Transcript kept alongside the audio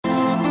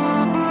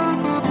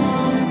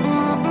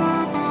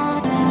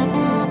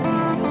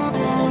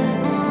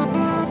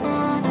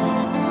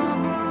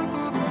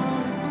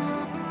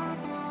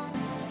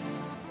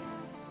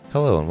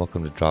Hello and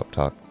welcome to Drop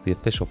Talk, the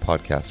official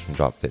podcast from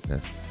Drop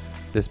Fitness.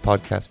 This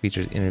podcast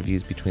features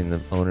interviews between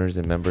the owners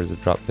and members of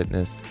Drop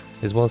Fitness,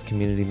 as well as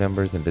community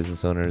members and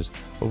business owners,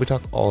 where we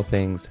talk all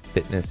things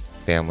fitness,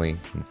 family,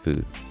 and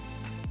food.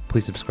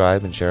 Please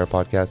subscribe and share our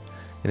podcast,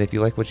 and if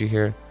you like what you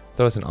hear,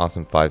 throw us an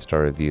awesome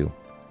 5-star review.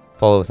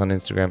 Follow us on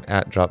Instagram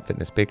at Drop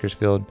Fitness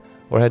Bakersfield,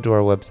 or head to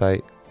our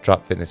website,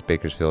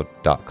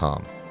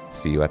 dropfitnessbakersfield.com.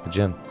 See you at the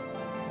gym.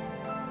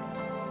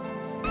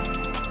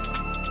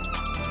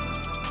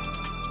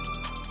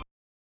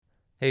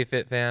 Hey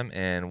Fit Fam,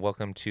 and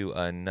welcome to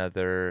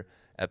another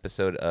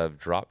episode of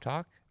Drop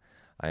Talk.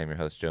 I am your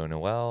host, Joe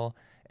Noel,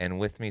 and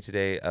with me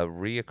today, a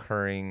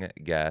reoccurring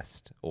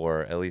guest,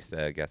 or at least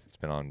a guest that's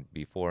been on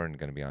before and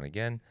going to be on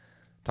again,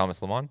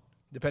 Thomas Lamont.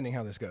 Depending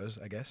how this goes,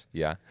 I guess.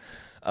 Yeah.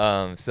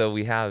 So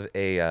we have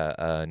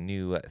a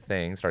new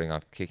thing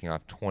kicking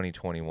off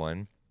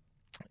 2021,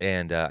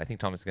 and I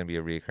think Thomas is going to be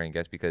a reoccurring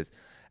guest because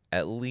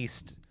at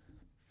least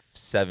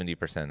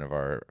 70% of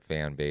our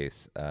fan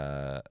base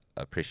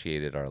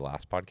appreciated our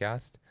last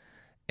podcast,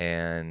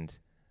 and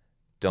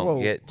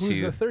who's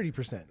the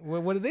 30%?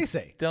 What did they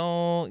say?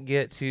 Don't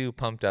get too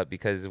pumped up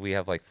because we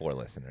have like 4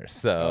 listeners.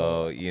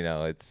 So,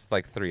 it's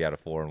like 3 out of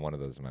 4, and one of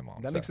those is my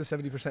mom. That makes the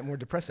 70% more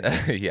depressing.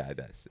 Yeah, it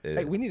does.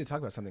 Hey, we need to talk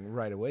about something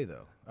right away,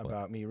 though,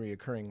 about me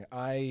reoccurring.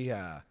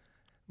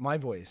 My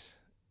voice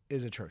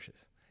is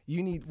atrocious.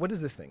 What is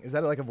this thing? Is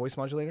that like a voice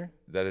modulator?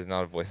 That is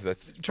not a voice.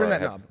 Turn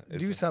that knob.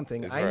 Do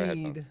something.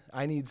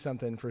 I need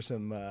something for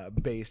some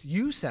bass.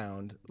 You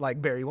sound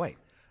like Barry White.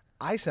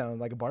 I sound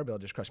like a barbell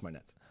just crushed my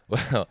nuts.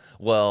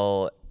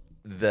 Well,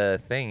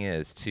 the thing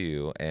is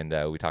too, and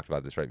we talked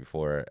about this right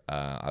before.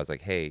 I was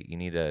like, hey, you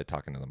need to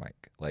talk into the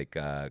mic, like,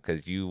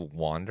 because you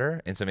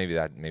wander, and so maybe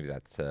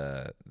that's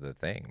the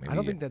thing. Maybe I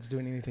don't think that's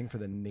doing anything for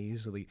the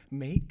nasally.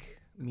 Make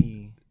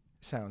me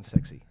sound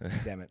sexy.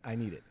 Damn it, I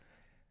need it.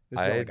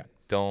 This is all I got.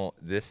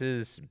 This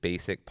is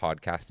basic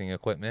podcasting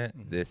equipment.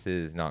 Mm-hmm. This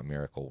is not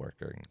miracle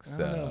working.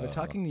 So. I don't know, but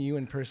talking to you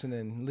in person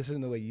and listening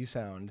to the way you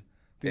sound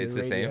through it's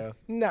the radio, the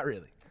same? Not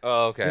really.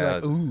 Oh, okay. You're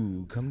like,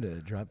 ooh, come to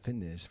Drop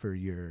Fitness for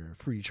your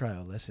free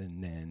trial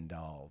lesson, and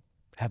I'll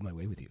have my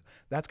way with you.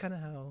 That's kind of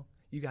how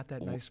you got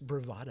that nice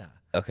bravada.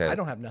 Okay. I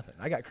don't have nothing.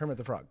 I got Kermit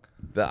the Frog.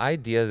 The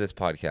idea of this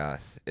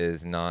podcast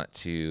is not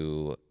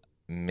to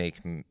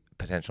make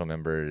potential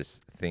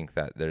members think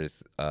that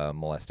there's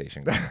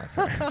molestation going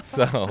on here.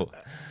 So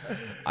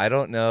I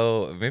don't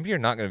know. Maybe you're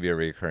not going to be a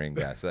recurring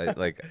guest.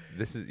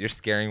 You're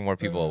scaring more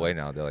people away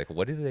now. They're like,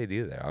 what do they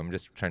do there? I'm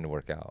just trying to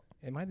work out.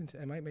 It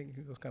might make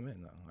people come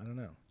in, though. I don't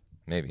know.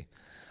 Maybe.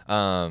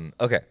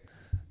 Okay.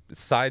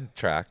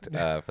 Sidetracked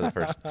for the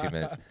first 2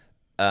 minutes.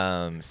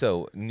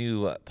 So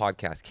new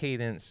podcast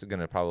cadence,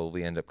 going to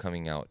probably end up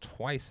coming out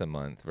twice a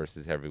month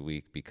versus every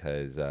week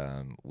because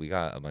we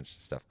got a bunch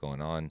of stuff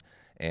going on.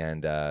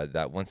 And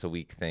that once a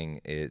week thing,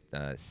 it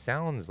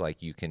sounds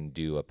like you can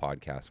do a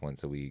podcast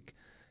once a week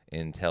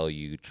until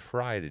you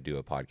try to do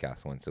a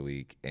podcast once a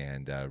week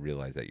and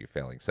realize that you're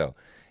failing. So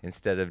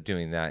instead of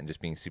doing that and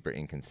just being super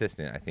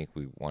inconsistent, I think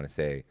we want to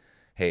say,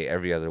 hey,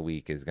 every other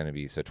week is going to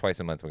be, so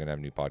twice a month we're going to have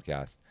a new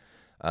podcast.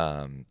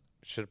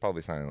 Should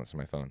probably silence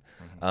my phone.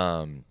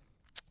 Mm-hmm.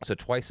 So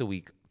twice a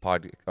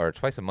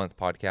month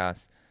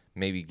podcast,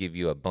 maybe give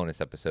you a bonus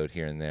episode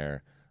here and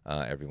there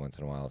every once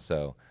in a while.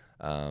 So.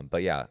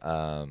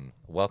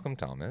 Welcome,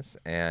 Thomas,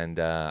 and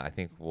I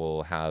think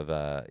we'll have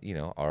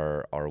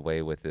our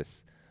way with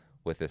this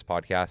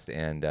podcast,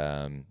 and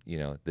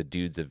the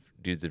dudes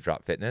of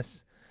Drop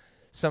Fitness,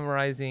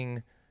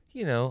 summarizing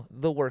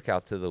the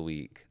workouts of the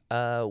week,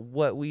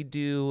 what we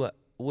do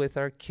with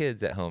our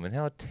kids at home, and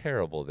how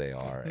terrible they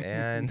are,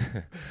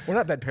 and we're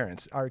not bad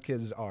parents. Our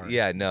kids are.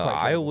 Yeah, no,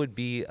 I would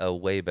be a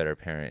way better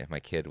parent if my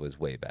kid was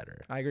way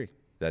better. I agree.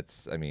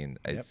 It's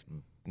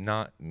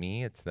not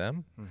me, it's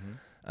them. Mm-hmm.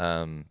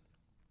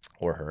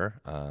 Or her.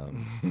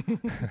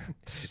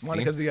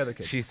 Monica's the other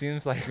kid. She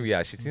seems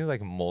like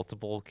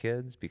multiple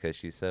kids because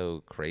she's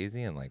so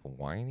crazy and like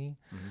whiny.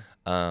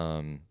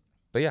 Mm-hmm.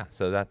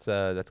 So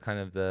that's kind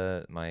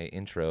of my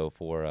intro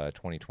for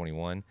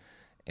 2021,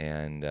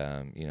 and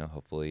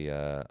hopefully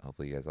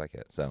you guys like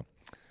it. So,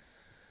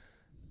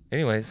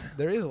 anyways,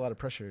 there is a lot of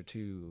pressure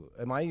to.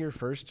 Am I your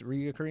first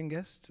reoccurring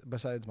guest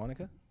besides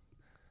Monica?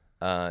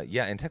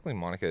 Yeah, and technically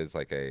Monica is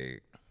like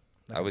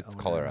I would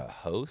call her a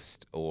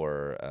host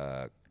or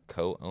a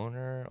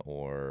co-owner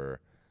or.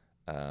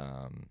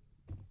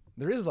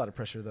 There is a lot of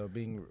pressure, though,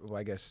 being,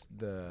 I guess,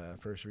 the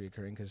first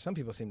reoccurring, because some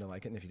people seem to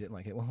like it, and if you didn't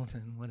like it, well,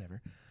 then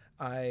whatever.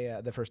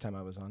 The first time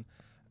I was on.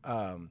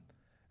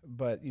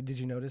 But did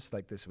you notice,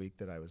 like, this week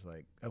that I was,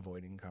 like,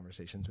 avoiding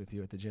conversations with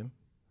you at the gym?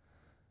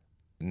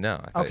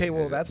 No. Okay,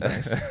 well, that's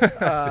nice.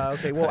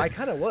 Okay, well, I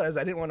kind of was.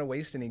 I didn't want to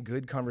waste any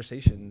good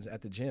conversations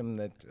at the gym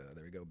that,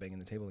 there we go, banging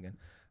the table again,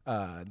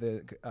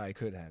 that I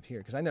could have here.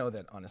 Because I know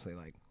that, honestly,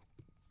 like,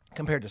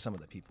 compared to some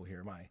of the people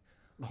here, my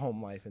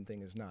home life and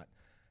thing is not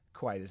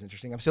quite as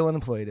interesting. I'm still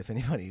unemployed, if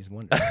anybody's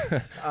wondering.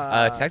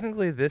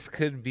 Technically, this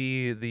could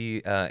be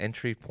the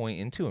entry point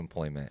into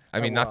employment. I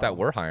mean, not that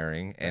well, we're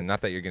hiring, and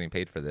not that you're getting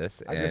paid for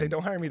this. I was gonna say,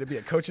 don't hire me to be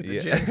a coach at the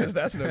gym because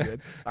that's no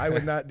good. I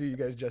would not do you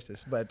guys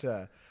justice. But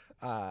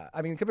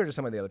I mean, compared to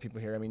some of the other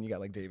people here, I mean, you got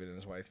like David and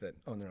his wife that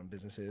own their own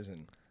businesses,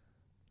 and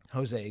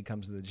Jose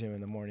comes to the gym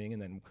in the morning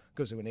and then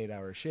goes to an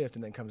 8-hour shift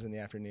and then comes in the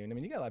afternoon. I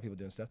mean, you got a lot of people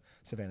doing stuff.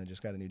 Savannah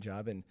just got a new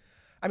job, and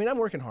I mean, I'm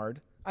working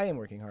hard. I am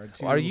working hard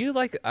too. Are you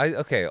like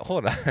okay?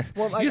 Hold on.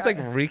 Well, you just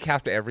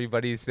recapped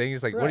everybody's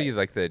things. Like, what are you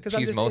like the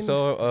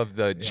chismoso of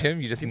the gym?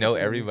 You just know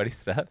everybody's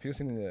stuff. People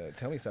seem to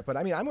tell me stuff, but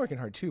I mean, I'm working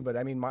hard too. But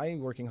I mean, my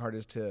working hard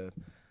is to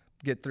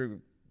get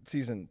through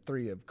season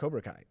 3 of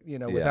Cobra Kai,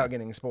 without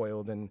getting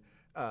spoiled. And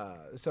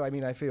so I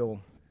mean, I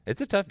feel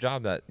it's a tough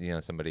job that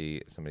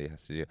somebody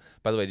has to do.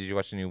 By the way, did you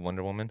watch the new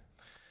Wonder Woman?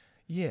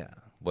 Yeah.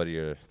 What are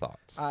your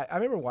thoughts? I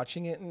remember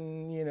watching it,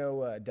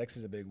 and Dex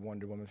is a big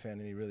Wonder Woman fan,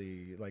 and he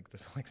really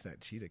likes that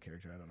Cheetah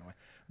character. I don't know why,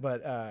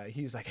 but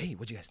he was like, "Hey,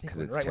 what'd you guys think?"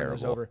 Right when it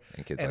was over,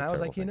 and I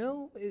was like,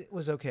 it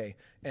was okay.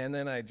 And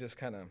then I just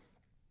kind of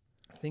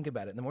think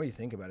about it. And the more you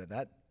think about it,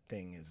 that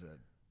thing is a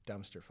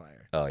dumpster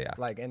fire. Oh yeah.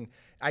 Like, and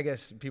I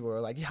guess people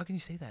are like, yeah, how can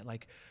you say that?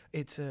 Like,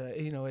 it's a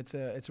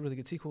really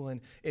good sequel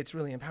and it's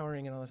really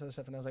empowering and all this other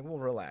stuff. And I was like, well,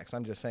 relax.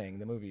 I'm just saying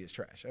the movie is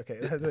trash. Okay.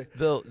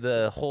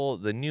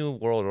 the new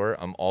world order.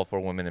 I'm all for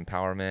women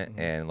empowerment,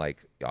 and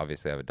like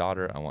obviously I have a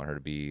daughter. I want her to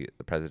be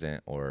the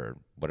president or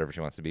whatever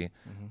she wants to be.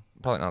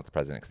 Probably not the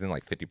president, because then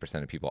like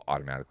 50% of people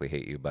automatically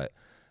hate you. But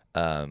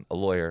a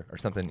lawyer or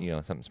something,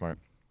 something smart.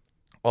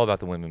 All about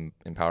the women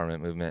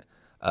empowerment movement.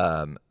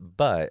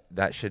 But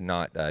that should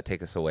not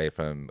take us away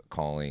from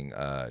calling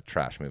a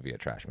trash movie a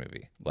trash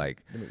movie.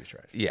 Like, the movie's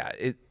trash. Yeah,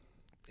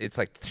 it's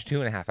like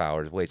 2.5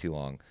 hours, way too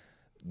long.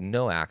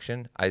 No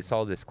action. I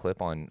saw this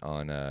clip on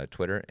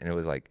Twitter, and it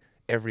was like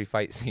every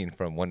fight scene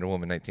from Wonder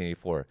Woman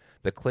 1984.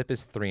 The clip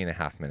is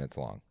 3.5 minutes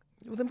long.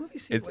 Well, the movie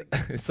seems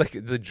it's like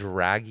the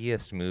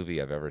draggiest movie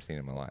I've ever seen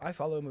in my life. I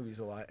follow movies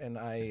a lot, and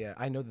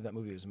I know that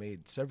movie was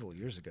made several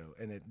years ago,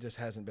 and it just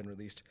hasn't been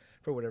released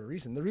for whatever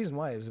reason. The reason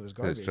why is it was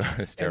garbage,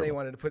 and they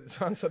wanted to put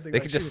it on something. They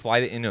could just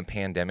slide it into a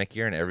pandemic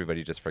year, and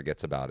everybody just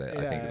forgets about it.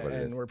 Yeah, I think is what it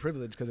is. And we're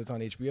privileged because it's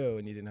on HBO,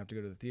 and you didn't have to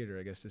go to the theater,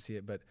 I guess, to see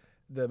it. But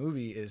the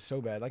movie is so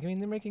bad. Like, I mean,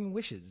 they're making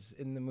wishes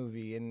in the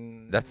movie,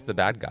 and that's the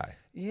bad guy.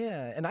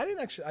 Yeah, and I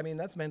didn't actually. I mean,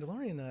 that's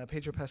Mandalorian.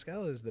 Pedro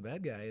Pascal is the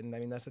bad guy, and I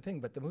mean that's the thing.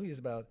 But the movie is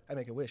about I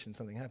make a wish and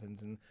something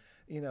happens, and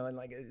and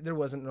like there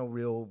wasn't no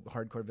real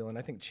hardcore villain.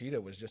 I think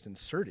Cheetah was just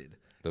inserted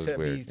to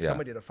be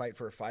somebody to fight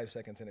for 5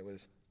 seconds, and it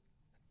was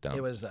dumb.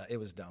 It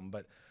was dumb.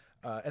 But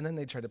and then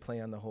they tried to play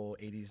on the whole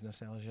 '80s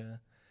nostalgia.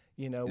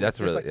 That's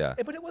really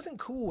But it wasn't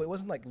cool. It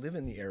wasn't like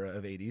living the era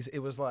of '80s. It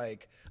was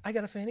like I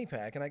got a fanny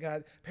pack and I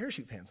got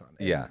parachute pants on.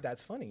 And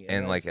that's funny.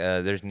 And like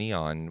there's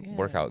neon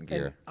workout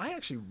gear. And I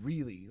actually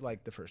really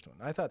liked the first one.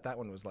 I thought that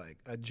one was like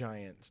a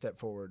giant step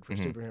forward for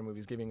superhero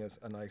movies, giving us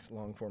a nice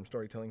long form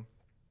storytelling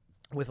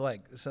with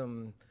like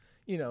some.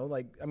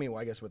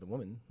 I guess with a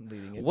woman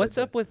leading it. What's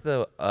up with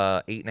the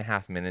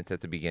 8.5 minutes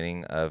at the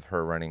beginning of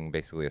her running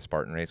basically a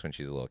Spartan race when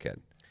she's a little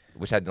kid?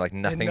 Which had like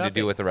nothing to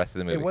do with the rest of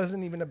the movie. It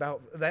wasn't even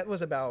about that.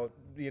 Was about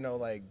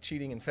like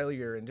cheating and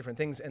failure and different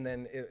things. And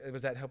then it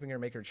was that helping her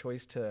make her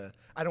choice to.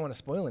 I don't want to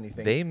spoil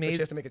anything. But she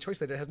has to make a choice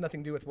that it has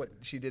nothing to do with what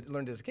she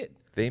learned as a kid.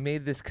 They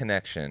made this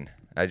connection.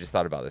 I just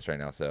thought about this right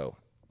now. So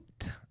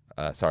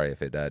sorry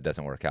if it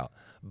doesn't work out.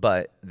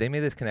 But they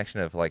made this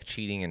connection of like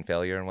cheating and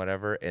failure and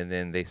whatever, and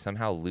then they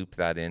somehow looped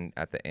that in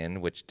at the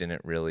end, which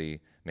didn't really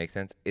make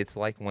sense. It's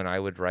like when I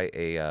would write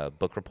a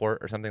book report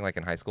or something like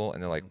in high school,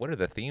 and they're like, "What are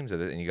the themes of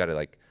this?" And you got to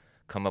like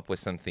come up with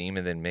some theme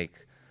and then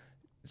make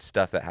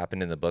stuff that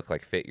happened in the book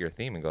like fit your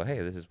theme and go, hey,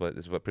 this is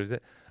what proves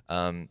it.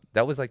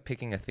 That was like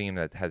picking a theme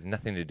that has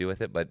nothing to do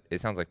with it, but it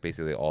sounds like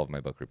basically all of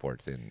my book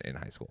reports in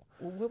high school.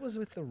 Well, what was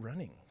with the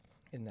running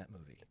in that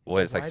movie? Well,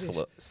 it's like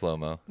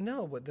slow-mo.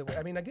 No, but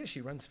I mean, I guess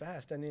she runs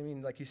fast. And I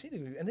mean, like you see the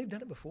movie, and they've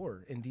done it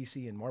before in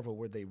DC and Marvel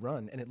where they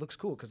run, and it looks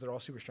cool because they're all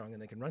super strong and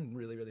they can run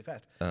really, really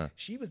fast.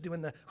 She was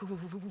doing the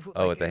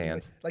with the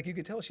hands. Like you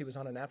could tell she was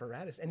on an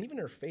apparatus, and even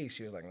her face,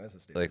 she was like, "This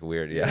is stupid." Like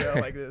weird, yeah.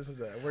 Like this is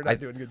we're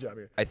not doing a good job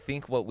here. I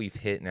think what we've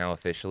hit now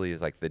officially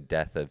is like the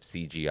death of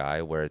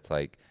CGI, where it's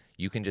like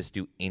you can just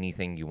do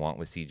anything you want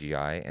with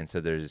CGI, and so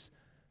there's.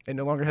 It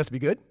no longer has to be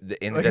good?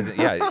 And it doesn't,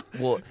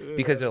 well,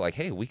 because they're like,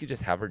 hey, we could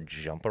just have her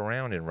jump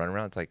around and run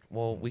around. It's like,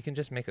 well, we can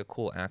just make a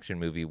cool action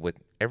movie with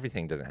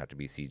everything doesn't have to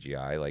be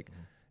CGI. Like,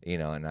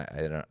 and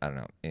I don't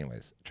know.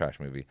 Anyways, trash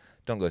movie.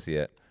 Don't go see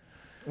it.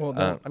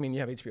 Well, I mean,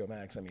 you have HBO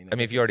Max. I mean,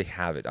 if you already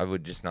have it, I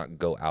would just not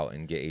go out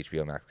and get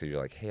HBO Max because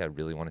you're like, hey, I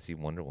really want to see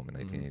Wonder Woman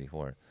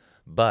 1984.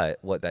 But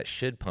what that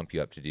should pump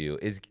you up to do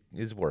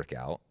is work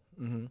out.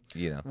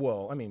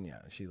 Well, I mean, yeah,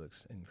 she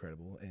looks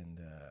incredible, and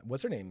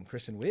what's her name?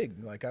 Kristen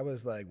Wiig. Like, I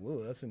was like,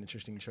 whoa, that's an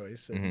interesting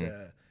choice. And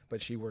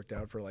but she worked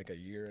out for like a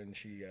year, and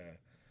she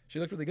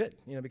looked really good,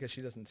 because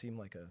she doesn't seem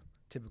like a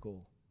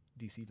typical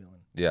DC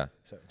villain. Yeah.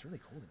 So it's really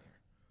cold in here.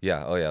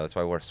 Yeah. Oh yeah. That's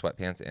why I wore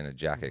sweatpants and a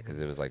jacket because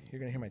it was like you're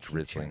gonna hear my teeth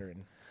drizzling.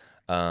 chattering.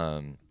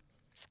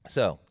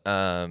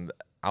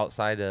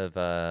 outside of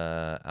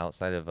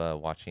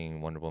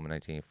watching Wonder Woman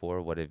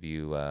 1984, what have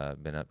you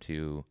been up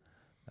to?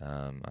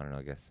 I don't know.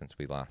 I guess since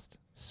we last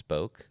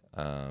spoke.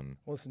 Well,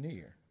 it's New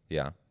Year.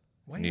 Yeah.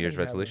 Why New don't Year's you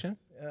have resolution?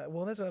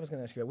 well, that's what I was going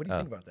to ask you about. What do you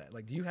think about that?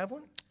 Like, do you have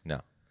one?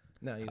 No.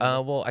 No, you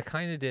don't. Well, I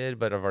kind of did,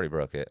 but I've already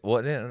broke it. Well,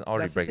 I didn't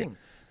already That's the break it. thing.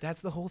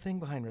 That's the whole thing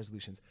behind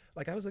resolutions.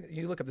 Like I was like,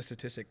 you look up the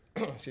statistic,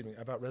 excuse me,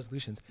 about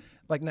resolutions,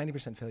 like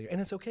 90% failure, and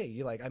it's okay.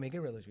 You like, I make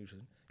a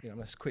resolution, I'm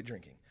gonna quit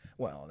drinking.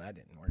 Well, that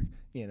didn't work,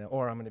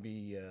 or I'm gonna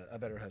be a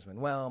better husband.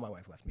 Well, my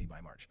wife left me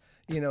by March.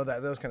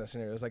 Those kind of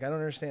scenarios. Like I don't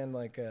understand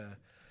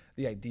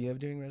the idea of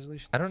doing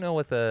resolutions. I don't know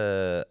what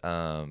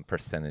the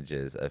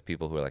percentages of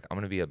people who are like, I'm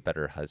going to be a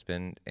better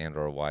husband and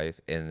or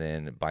wife, and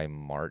then by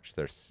March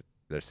their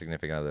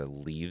significant other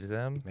leaves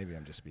them. Maybe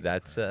I'm just speaking.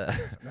 That's no,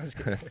 I'm just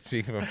kidding.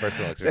 speaking from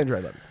personal experience. Sandra,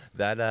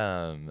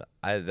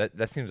 I love you.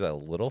 That seems a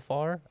little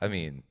far. I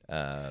mean,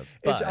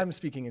 but I'm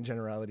speaking in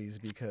generalities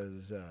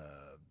because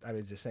I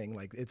was just saying,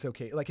 like, it's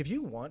okay. Like, if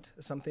you want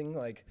something,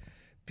 like,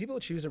 people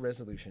choose a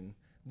resolution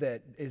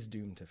that is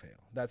doomed to fail.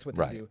 That's what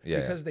they Right. do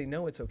Yeah, because they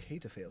know it's okay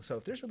to fail. So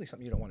if there's really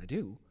something you don't want to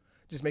do,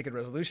 just make it a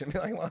resolution. Be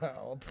like,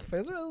 well,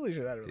 there's a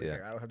resolution. I don't really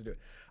care. I don't have to do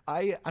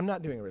it. I'm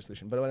not doing a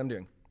resolution, but what I'm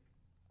doing,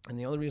 and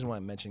the only reason why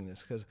I'm mentioning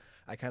this, because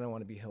I kind of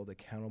want to be held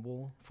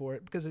accountable for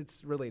it, because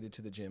it's related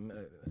to the gym.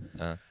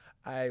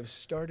 I've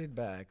started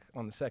back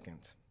on the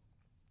 2nd,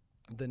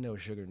 the no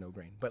sugar, no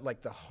grain, but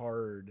like the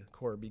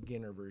hardcore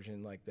beginner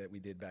version, like that we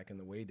did back in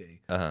the way day,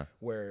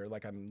 where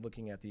like I'm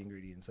looking at the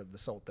ingredients of the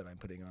salt that I'm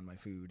putting on my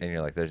food. and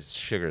you're like, there's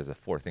sugar as a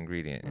fourth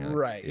ingredient. And you're like,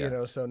 Right,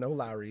 yeah. So no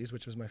Lowry's,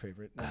 which was my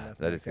favorite. Nothing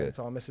that like is good. It's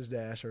all Mrs.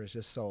 Dash, or it's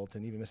just salt,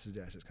 and even Mrs.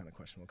 Dash is kind of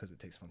questionable because it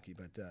tastes funky.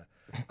 But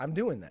I'm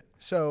doing that.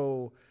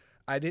 So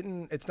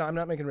I'm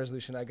not making a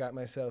resolution. I got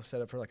myself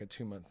set up for like a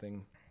 2-month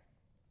thing.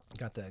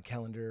 Got the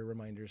calendar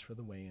reminders for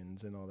the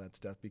weigh-ins and all that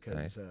stuff because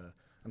Nice.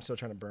 I'm still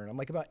trying to burn. I'm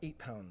like about 8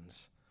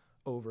 pounds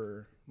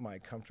over my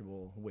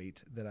comfortable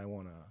weight that I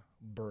want to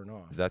burn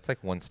off. That's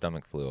like one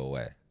stomach flu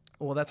away.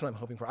 Well, that's what I'm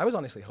hoping for. I was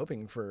honestly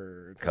hoping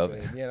for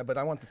COVID. Yeah, but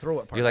I want the throw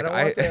up part. You're like,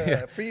 I don't want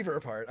yeah. the fever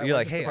part. You're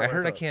like, hey, I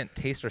heard I can't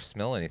taste or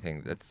smell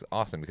anything. That's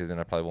awesome because then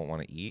I probably won't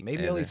want to eat.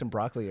 Maybe and I'll eat then- some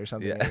broccoli or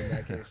something Yeah. in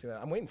that case.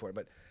 I'm waiting for it,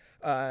 but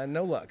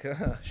no luck.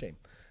 Shame.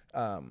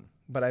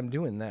 But I'm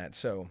doing that.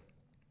 So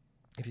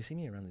if you see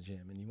me around the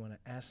gym and you want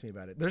to ask me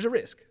about it, there's a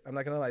risk. I'm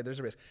not going to lie. There's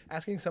a risk.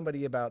 Asking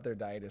somebody about their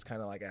diet is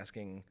kind of like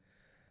asking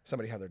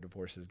somebody how their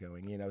divorce is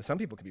going. Some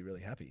people could be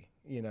really happy,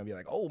 be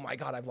like, oh my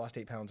God, I've lost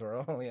 8 pounds,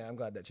 or, oh yeah, I'm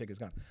glad that chick is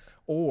gone.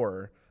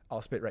 Or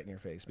I'll spit right in your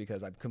face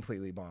because I've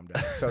completely bombed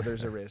out. So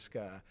there's a risk.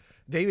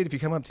 David, if you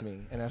come up to me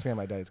and ask me how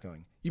my diet's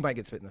going, you might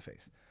get spit in the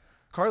face.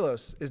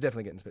 Carlos is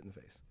definitely getting spit in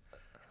the face.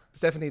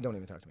 Stephanie, don't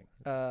even talk to me.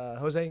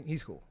 Jose,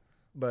 he's cool.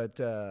 But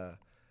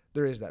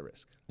there is that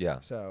risk. Yeah.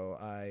 So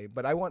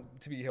but I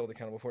want to be held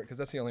accountable for it because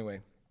that's the only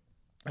way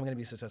I'm going to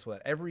be successful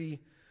at.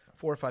 Every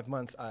 4 or 5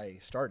 months I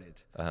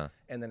started.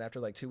 And then after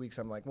like 2 weeks,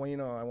 I'm like, well,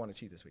 I want to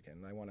cheat this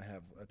weekend. I want to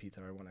have a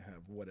pizza, or I want to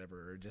have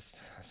whatever, or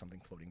just something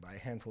floating by, a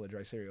handful of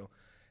dry cereal.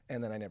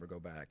 And then I never go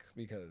back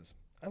because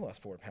I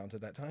lost 4 pounds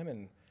at that time,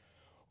 and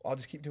I'll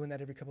just keep doing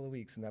that every couple of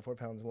weeks, and that 4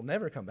 pounds will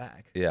never come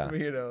back. Yeah.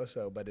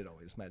 But it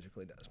always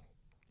magically does.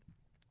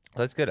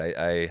 Well, that's good.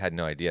 I had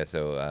no idea.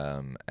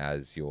 So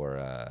as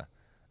you're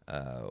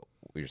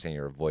saying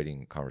you're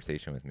avoiding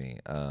conversation with me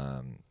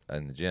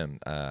in the gym,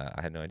 I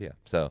had no idea.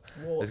 So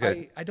Well, it's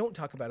good. I don't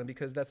talk about them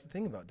because that's the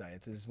thing about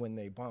diets is when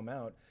they bomb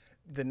out,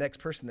 the next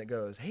person that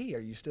goes, hey, are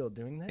you still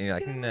doing that? And you're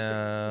like, Get out of my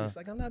no. face.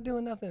 Like, I'm not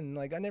doing nothing.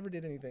 Like, I never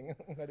did anything.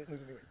 I didn't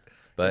lose any weight.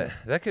 But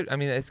that could,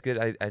 it's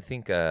good. I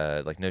think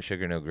like no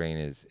sugar, no grain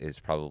is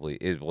probably,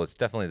 it's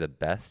definitely the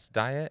best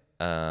diet.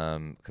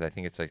 Cause I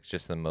think it's like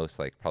just the most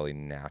like probably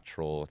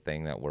natural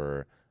thing that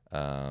we're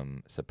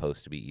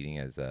supposed to be eating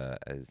as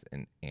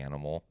an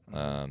animal.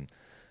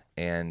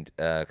 And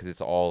cause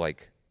it's all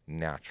like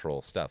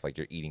natural stuff. Like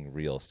you're eating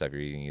real stuff.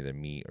 You're eating either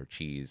meat or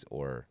cheese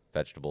or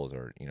vegetables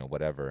or,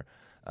 whatever.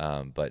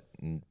 But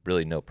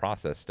really no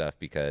processed stuff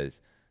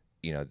because,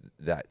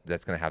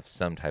 that's going to have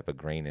some type of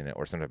grain in it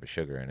or some type of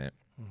sugar in it.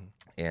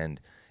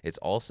 And it's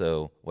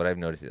also what I've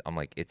noticed is I'm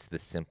like, it's the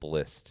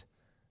simplest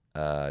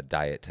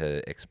diet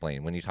to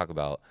explain. When you talk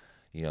about,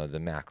 the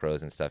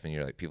macros and stuff, and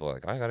you're like, people are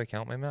like, I got to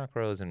count my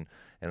macros. And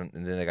then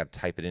they got to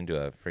type it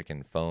into a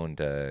freaking phone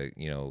to,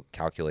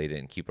 calculate it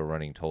and keep a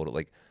running total.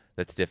 Like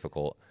that's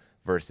difficult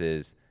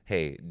versus,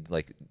 hey,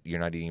 like you're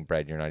not eating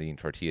bread, you're not eating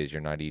tortillas,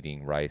 you're not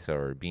eating rice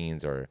or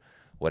beans or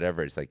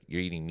whatever. It's like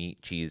you're eating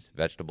meat, cheese,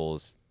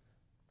 vegetables,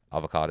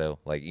 avocado,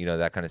 like,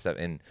 that kind of stuff.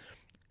 And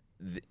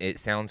it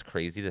sounds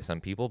crazy to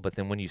some people, but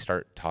then when you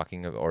start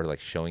talking or like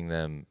showing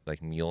them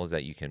like meals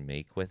that you can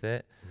make with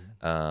it,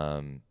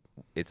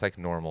 it's like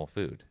normal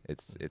food.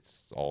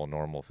 It's all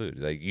normal food.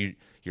 Like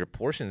your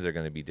portions are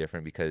going to be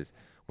different because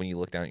when you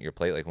look down at your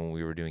plate, like when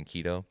we were doing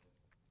keto,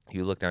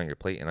 you look down at your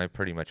plate and I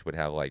pretty much would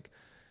have like,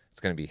 it's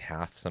going to be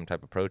half some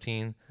type of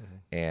protein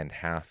and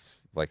half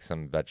like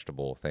some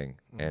vegetable thing.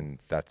 And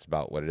that's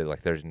about what it is.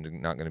 Like there's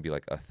not going to be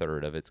like a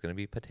third of it's going to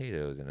be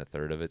potatoes and a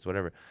third of it's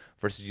whatever.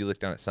 Versus you look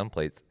down at some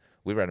plates.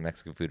 We were at a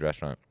Mexican food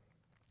restaurant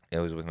It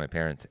was with my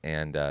parents,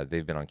 and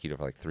they've been on keto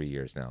for like 3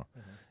 years now.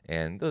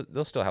 And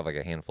they'll still have like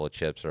a handful of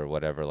chips or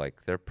whatever.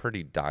 Like they're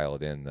pretty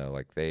dialed in though.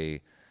 Like they're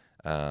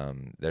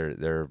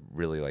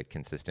really like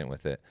consistent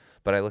with it.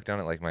 But I look down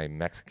at like my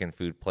Mexican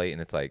food plate,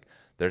 and it's like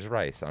there's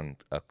rice on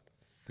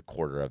the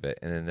quarter of it,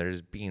 and then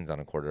there's beans on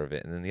a quarter of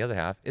it, and then the other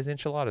half is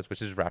enchiladas,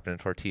 which is wrapped in a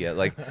tortilla.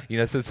 Like, you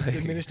know, so it's like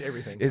Diminished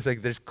everything. It's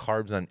like there's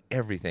carbs on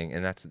everything,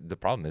 and that's the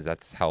problem. Is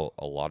that's how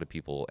a lot of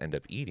people end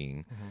up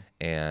eating,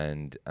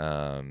 and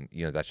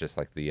you know, that's just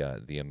like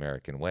the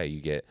American way. You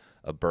get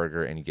a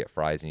burger and you get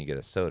fries and you get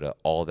a soda.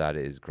 All that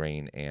is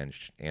grain and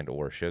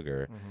or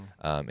sugar,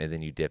 and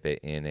then you dip it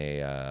in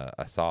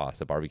a sauce,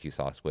 a barbecue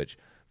sauce, which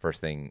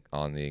first thing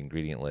on the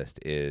ingredient list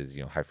is,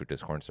 you know, high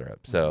fructose corn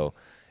syrup. So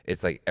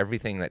it's like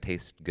everything that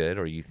tastes good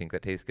or you think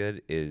that tastes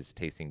good is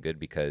tasting good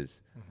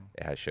because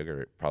it has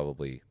sugar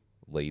probably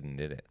laden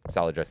in it.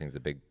 Salad dressing is a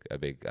big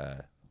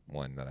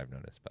one that I've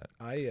noticed. But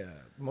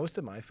most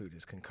of my food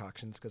is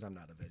concoctions because I'm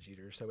not a veg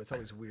eater, so it's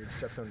always weird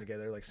stuff thrown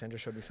together. Like Sandra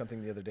showed me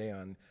something the other day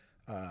on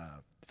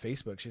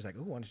Facebook. She's like,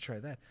 "Oh, why don't you try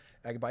that?"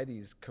 I could buy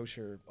these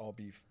kosher all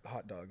beef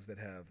hot dogs that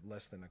have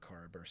less than a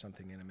carb or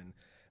something in them, and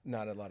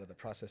not a lot of the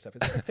processed stuff.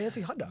 It's like a fancy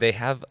hot dog. They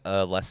have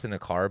less than a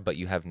carb, but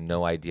you have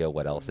no idea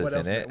what else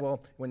is in it.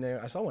 Well,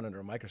 I saw one under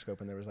a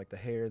microscope, and there was like the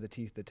hair, the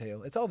teeth, the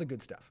tail. It's all the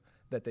good stuff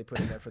that they put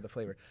in there for the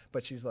flavor.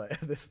 But she's like,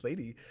 this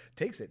lady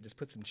takes it, just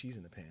puts some cheese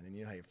in the pan, and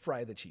you know how you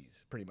fry the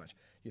cheese, pretty much.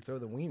 You throw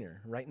the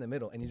wiener right in the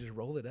middle, and you just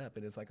roll it up,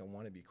 and it's like a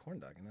wannabe corn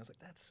dog. And I was like,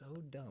 that's so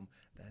dumb.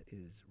 That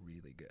is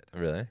really good.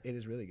 Really? It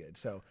is really good.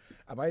 So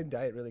my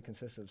diet really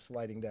consists of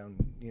sliding down,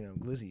 you know,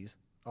 glizzies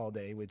all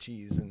day with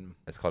cheese, and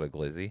It's called a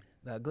glizzy.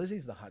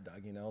 glizzy's the hot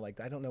dog, you know. Like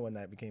I don't know when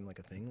that became like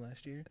a thing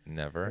last year.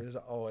 Never.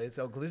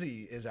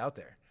 Glizzy is out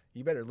there.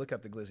 You better look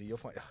up the glizzy. You'll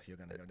find you're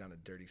gonna go down a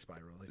dirty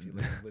spiral if you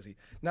look at glizzy.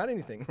 Not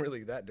anything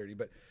really that dirty,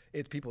 but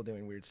it's people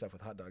doing weird stuff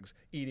with hot dogs,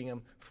 eating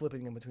them,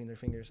 flipping them between their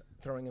fingers,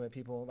 throwing them at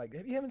people. Like,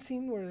 you haven't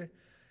seen where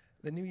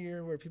the New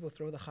Year where people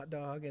throw the hot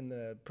dog and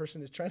the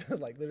person is trying to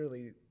like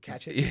literally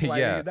catch it,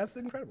 sliding Yeah. it? That's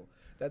incredible.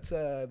 That's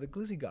the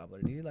glizzy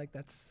gobbler. Do you like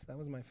that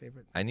was my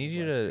favorite. I need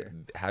you last to year.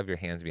 have your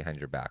hands behind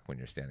your back when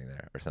you're standing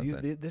there or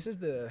something. This is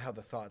how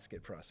the thoughts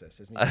get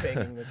processed. Is me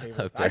banging the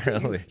table.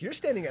 Apparently. You're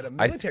standing at a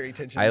military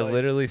tension. I like,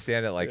 literally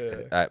stand at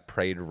Yeah. at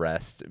prayed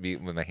rest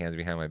with my hands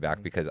behind my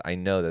back because I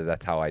know that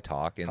that's how I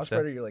talk and How stuff.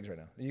 spread are your legs right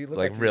now? You look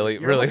Like like really,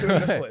 you're really. almost doing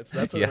the splits.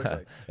 That's what yeah, it looks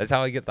like. that's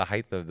how I get the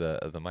height of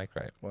the mic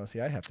right. Well,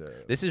 see, I have to.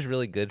 This is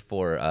really good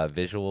for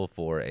visual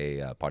for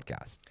a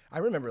podcast. I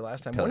remember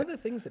last time. Tell One it. of the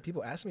things that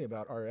people asked me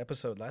about our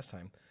episode last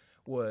time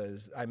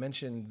was I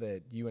mentioned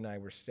that you and I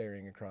were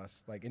staring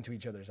across like into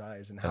each other's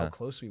eyes and how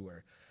close we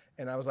were,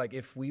 and I was like,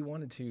 if we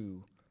wanted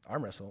to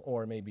arm wrestle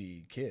or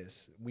maybe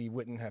kiss, we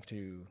wouldn't have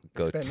to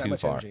Go spend that too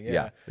much far. energy.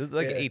 Yeah, it's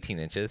like Yeah. 18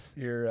 inches.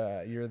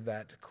 You're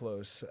that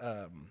close.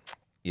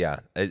 Yeah,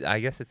 I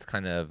guess it's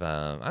kind of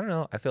I don't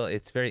know. I feel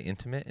it's very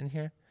intimate in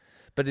here,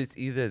 but it's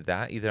either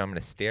I'm going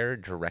to stare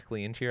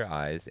directly into your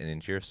eyes and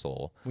into your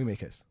soul, We may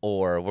kiss.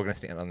 or we're going to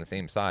stand on the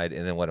same side,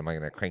 and then what am I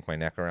going to crank my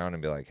neck around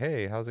and be like,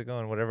 "Hey, how's it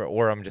going?" Whatever,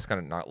 or I'm just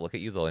going to not look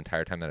at you the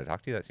entire time that I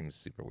talk to you. That seems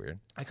super weird.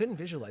 I couldn't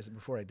visualize it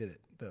before I did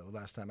it though.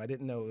 Last time I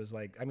didn't know it was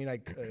like. I mean, I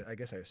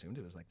guess I assumed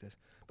it was like this,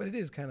 but it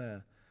is kind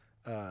of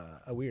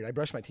a weird. I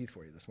brushed my teeth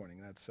for you this morning.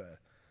 That's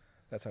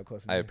how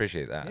close. It I is.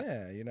 appreciate that.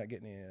 Yeah, you're not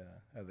getting any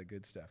of the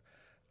good stuff.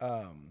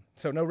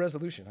 So no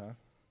resolution, huh?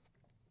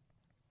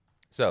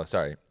 So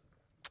sorry,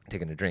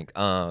 taking a drink.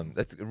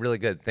 That's really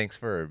good. Thanks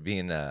for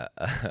being a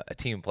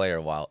team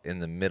player while in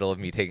the middle of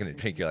me taking a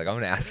drink. You're like, I'm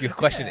going to ask you a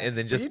question and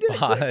then Well, just you did it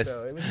quick, pause,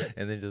 so it was good.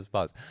 and then just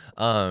pause.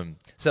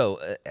 So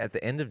at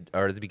the end of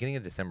or at the beginning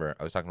of December,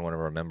 I was talking to one of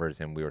our members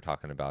and we were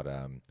talking about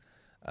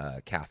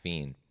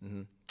caffeine.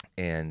 Mm-hmm.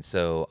 And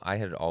so I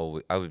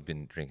would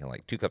been drinking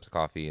like 2 cups of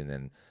coffee and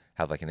then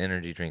have like an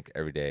energy drink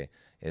every day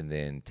and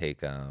then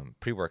take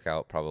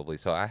pre-workout probably.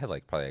 So I had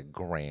like probably a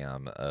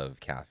gram of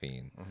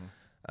caffeine.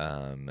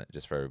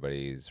 Just for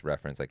everybody's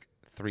reference, like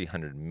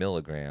 300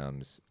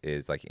 milligrams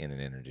is like in an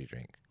energy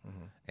drink.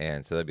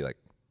 And so that'd be like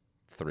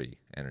 3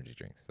 energy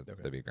drinks. So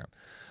that'd be a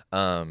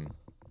gram.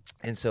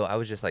 And so I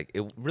was just like,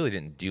 it really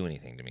didn't do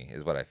anything to me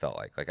is what I felt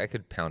like. Like I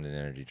could pound an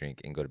energy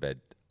drink and go to bed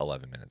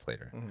 11 minutes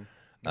later.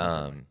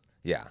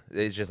 Yeah,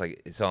 it's just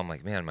like, so I'm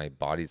like, man, my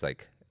body's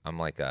like, I'm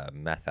like a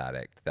meth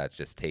addict that's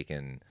just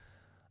taken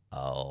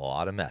a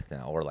lot of meth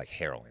now, or like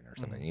heroin or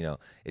something, you know,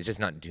 it's just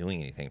not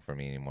doing anything for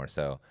me anymore.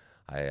 So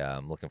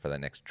I'm looking for that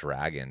next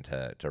dragon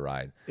to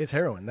ride. It's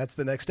heroin. That's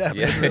the next step.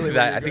 Yeah, That's really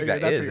where I think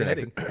that that's is where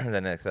the you're next, heading.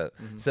 the next step.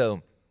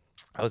 So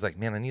I was like,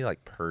 man, I need to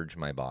like purge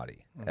my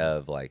body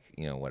of like,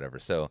 you know, whatever.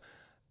 So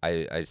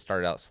I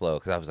started out slow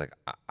because I was like,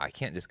 I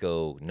can't just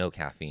go no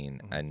caffeine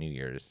at New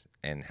Year's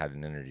and had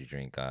an energy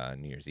drink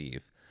New Year's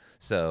Eve.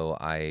 So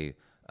I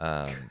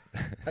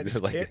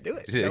just can't do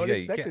it. No one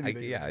expected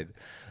anything.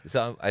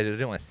 So I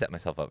didn't want to set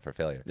myself up for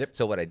failure. Yep.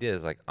 So what I did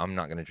is like, I'm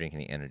not going to drink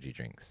any energy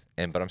drinks,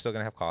 but I'm still going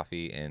to have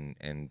coffee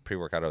and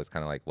pre-workout. I was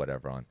kind of like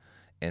whatever on.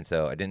 And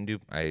so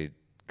I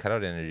cut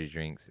out energy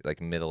drinks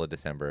like middle of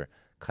December,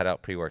 cut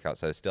out pre-workout.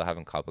 So I was still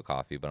having a cup of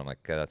coffee, but I'm like,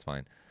 okay, that's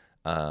fine.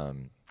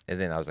 And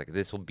then I was like,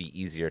 this will be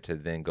easier to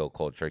then go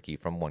cold turkey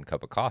from 1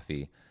 cup of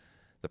coffee.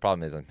 The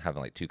problem is I'm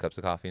having like 2 cups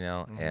of coffee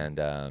now,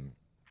 and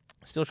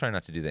still trying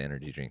not to do the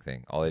energy drink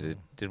thing. All I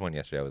did one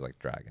yesterday. I was like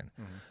dragging.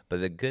 But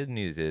the good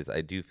news is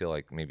I do feel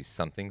like maybe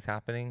something's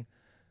happening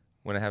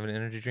when I have an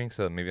energy drink.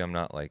 So maybe I'm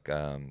not like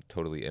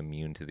totally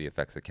immune to the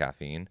effects of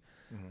caffeine.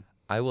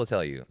 I will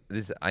tell you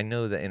this. I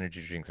know that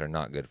energy drinks are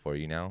not good for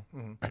you now.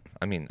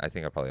 I mean, I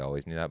think I probably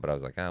always knew that, but I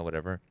was like,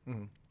 whatever.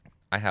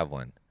 I have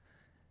one,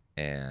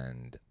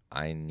 and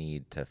I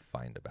need to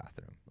find a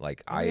bathroom.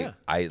 Like I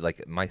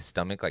like my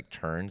stomach like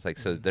churns. Like,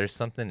 so there's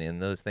something in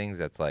those things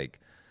that's like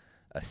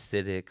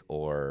acidic,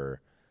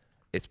 or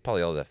it's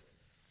probably all the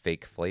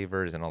fake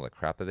flavors and all the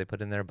crap that they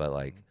put in there. But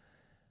like,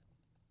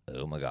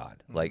 oh my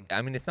God. Like,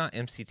 I mean, it's not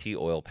MCT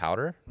oil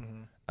powder,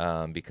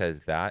 because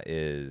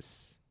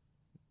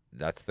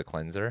that's the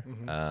cleanser,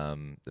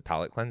 the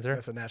palate cleanser.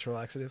 That's a natural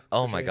laxative.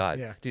 Oh my God.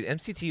 Yeah. Dude,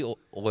 MCT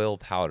oil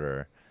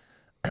powder,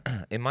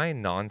 in my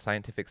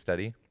non-scientific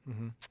study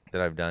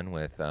that I've done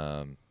with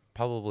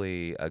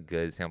probably a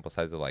good sample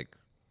size of like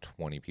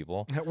 20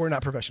 people. We're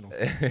not professionals.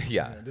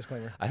 Yeah.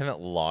 Disclaimer. I haven't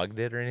logged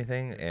it or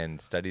anything and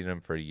studied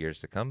them for years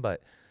to come,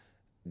 but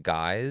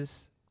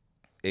guys,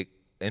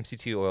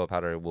 MCT oil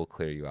powder will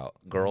clear you out.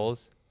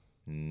 Girls,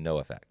 no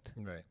effect.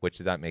 Right. Which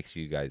that makes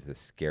you guys the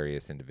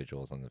scariest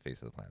individuals on the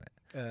face of the planet.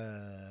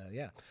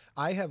 Yeah.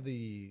 I have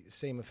the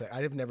same effect.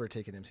 I have never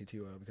taken MCT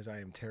oil because I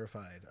am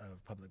terrified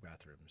of public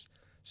bathrooms.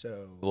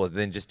 So. Well,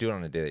 then just do it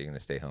on a day that you're going to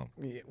stay home.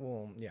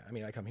 Yeah. I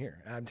mean, I come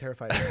here. I'm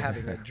terrified of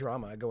having a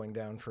drama going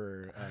down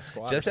for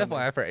squat. Just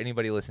FYI for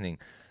anybody listening,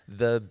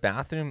 the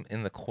bathroom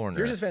in the corner.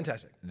 Yours is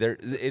fantastic. There,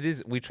 it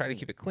is. We try to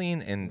keep it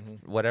clean and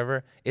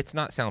whatever. It's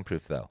not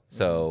soundproof though.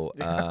 So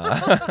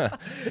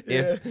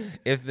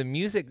if the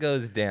music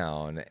goes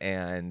down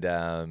and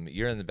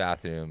you're in the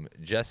bathroom,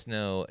 just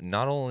know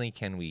not only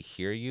can we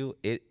hear you,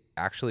 it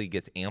actually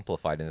gets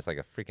amplified and it's like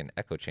a freaking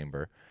echo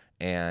chamber.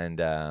 And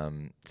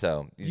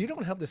so you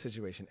don't help the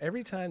situation.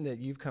 Every time that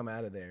you've come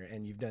out of there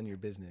and you've done your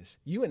business,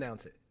 you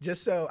announce it.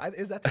 Just so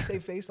is that the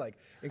safe face? Like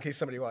in case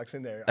somebody walks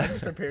in there, I'm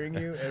just preparing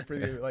you for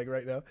you like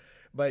right now.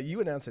 But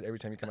you announce it every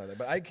time you come out of there.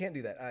 But I can't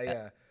do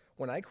that.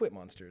 When I quit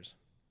Monsters,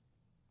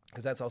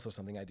 because that's also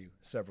something I do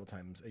several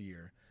times a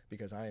year.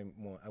 Because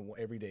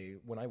every day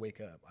when I wake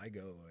up, I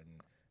go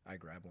and I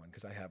grab one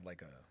because I have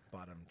like a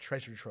bottom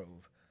treasure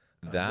trove.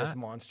 Just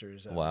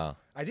Monsters. Wow.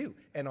 I do,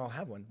 and I'll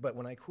have one. But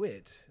when I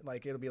quit,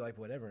 like it'll be like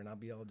whatever, and I'll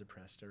be all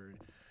depressed or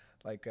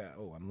like,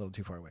 I'm a little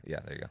too far away. Yeah,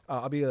 there you go.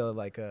 I'll be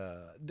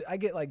I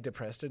get like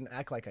depressed and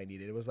act like I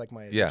need it. It was like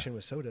my addiction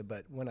with soda.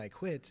 But when I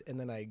quit and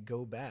then I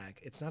go back,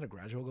 it's not a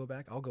gradual go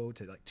back. I'll go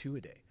to like 2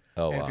 a day.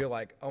 Oh, and wow. feel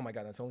like, oh my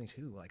God, it's only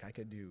 2. Like I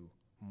could do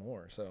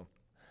more. So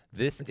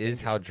this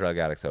is how drug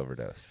addicts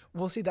overdose.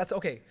 Well, see, that's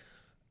okay.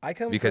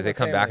 Because they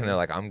come back and they're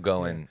like, I'm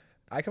going. Yeah.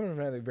 I come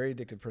from very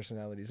addictive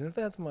personalities, and if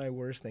that's my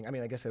worst thing, I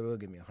mean, I guess it will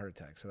give me a heart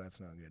attack, so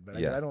that's not good. But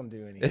I don't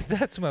do anything. If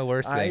that's my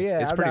worst thing,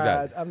 it's I'm pretty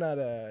bad. I'm not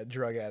a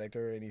drug addict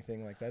or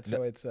anything like that,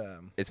 so it's.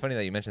 It's funny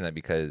that you mentioned that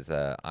because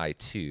I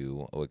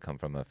too would come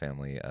from a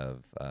family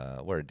of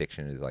where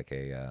addiction is like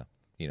a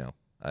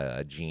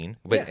gene.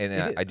 But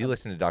I do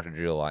listen to Dr.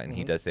 Drew a lot, and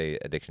he does say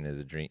addiction is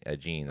a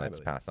gene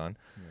that's passed on,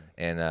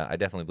 and I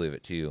definitely believe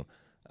it too.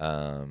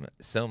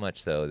 So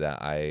much so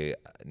that I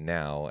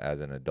now,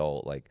 as an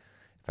adult, like.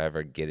 If I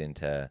ever get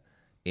into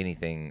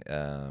anything,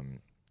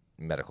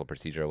 medical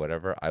procedure or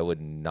whatever, I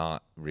would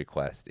not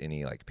request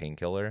any like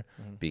painkiller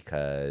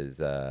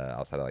because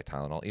outside of like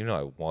Tylenol, even though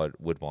I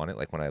would want it,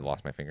 like when I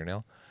lost my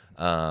fingernail.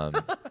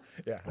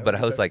 But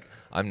I was like,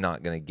 I'm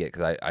not gonna get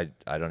because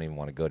I don't even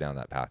want to go down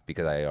that path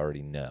because I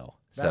already know.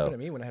 That happened to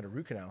me when I had a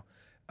root canal.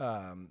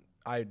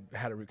 I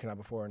had a root canal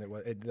before,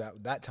 and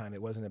that time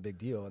it wasn't a big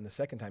deal. And the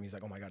second time, he's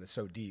like, "Oh my God, it's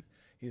so deep."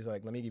 He's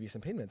like, "Let me give you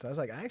some pain meds." I was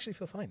like, "I actually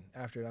feel fine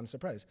after it." I'm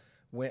surprised.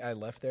 When I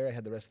left there, I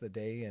had the rest of the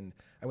day, and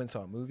I went and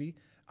saw a movie.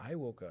 I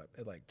woke up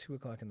at like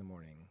 2:00 in the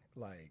morning,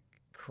 like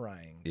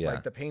crying. Yeah.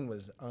 Like the pain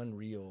was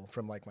unreal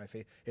from like my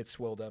face. It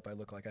swelled up. I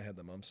looked like I had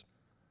the mumps.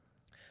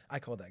 I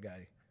called that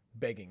guy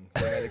begging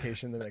for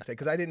medication the next day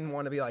because I didn't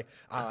want to be like,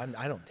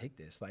 I don't take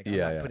this. Like I'm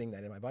not putting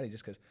that in my body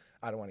just because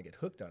I don't want to get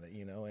hooked on it,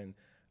 you know. And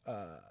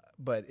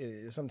but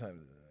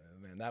sometimes.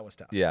 Man, that was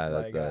tough. Yeah,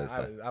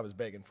 I was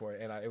begging for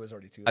it, and it was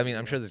already too late. I mean,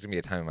 I'm sure there's gonna be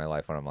a time in my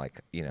life when I'm like,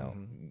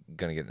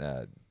 gonna get in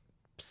a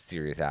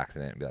serious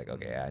accident and be like,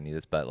 okay, I need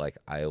this, but like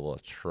I will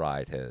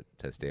try to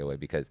stay away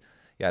because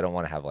I don't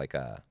want to have like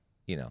I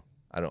don't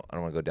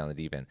want to go down the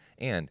deep end,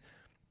 and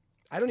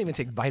I don't even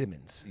take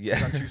vitamins.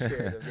 Yeah, I'm too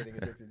scared of getting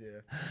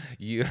addicted.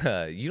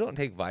 Yeah, you don't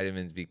take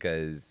vitamins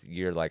because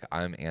you're like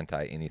I'm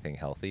anti anything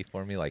healthy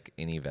for me, like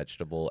any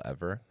vegetable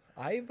ever.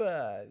 I've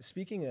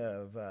speaking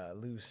of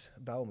loose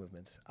bowel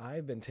movements,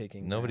 I've been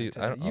taking.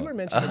 You were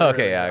mentioning.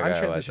 Okay, I'm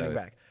transitioning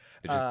back.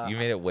 You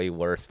made it way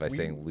worse by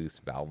saying loose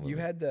bowel movement. You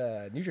had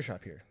the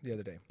NutriShop here the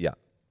other day. Yeah.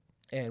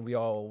 and we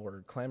all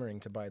were clamoring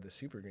to buy the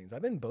super greens.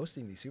 I've been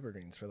boasting these super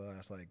greens for the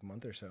last like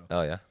month or so.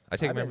 Oh yeah, I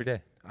take them every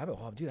day.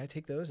 Dude, I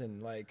take those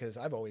and like, cause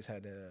I've always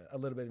had a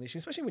little bit of an issue,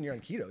 especially when you're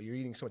on keto, you're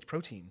eating so much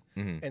protein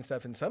and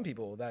stuff. And some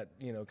people that,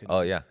 could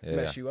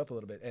mess you up a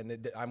little bit.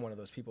 And I'm one of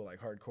those people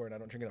like hardcore and I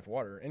don't drink enough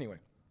water anyway.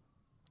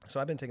 So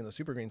I've been taking those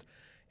super greens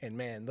and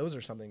man, those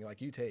are something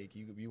like you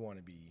want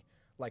to be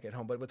like at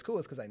home. But what's cool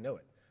is cause I know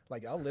it.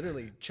 Like I'll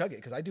literally chug it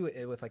because I do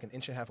it with like an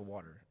inch and a half of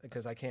water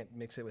because I can't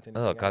mix it with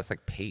anything. Oh god, it's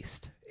like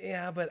paste.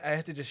 Yeah, but I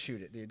had to just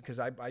shoot it, dude, because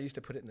I used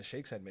to put it in the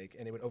shakes I'd make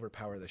and it would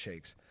overpower the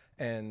shakes.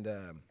 And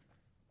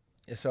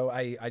so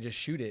I just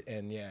shoot it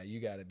and yeah, you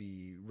got to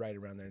be right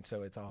around there. And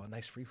so it's all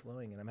nice free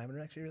flowing and I'm having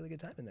actually a really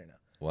good time in there now.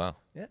 Wow.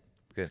 Yeah.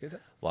 Good. It's good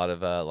time. A lot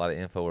of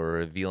info. We're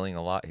revealing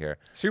a lot here.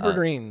 Super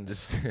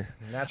greens,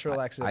 natural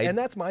laxative, and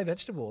that's my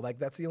vegetable. Like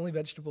that's the only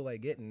vegetable I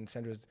get, and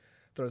Sandra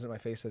throws it in my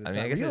face that it's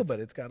not real,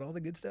 but it's got all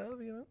the good stuff,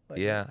 Like,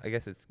 yeah, I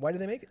guess it's. Why do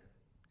they make it?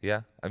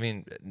 Yeah, I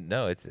mean,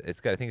 no, it's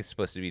good. I think it's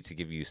supposed to be to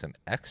give you some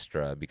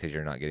extra because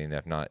you're not getting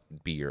enough, not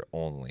be your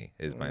only.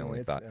 Is my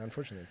only thought.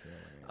 Unfortunately, it's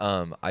the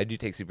only. I do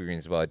take super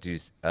greens as well. I do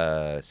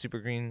super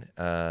green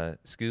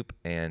scoop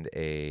and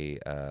a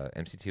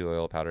MCT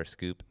oil powder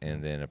scoop,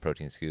 and then a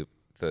protein scoop.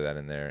 Throw that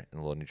in there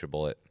and a little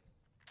NutriBullet,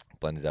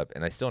 blend it up,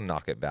 and I still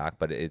knock it back,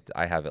 but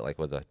I have it like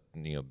with a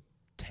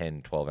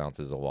 10, 12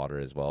 ounces of water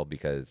as well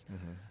because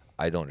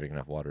I don't drink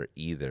enough water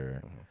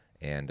either.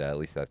 And at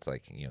least that's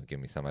like,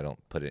 give me some. I don't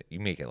put it, you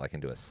make it like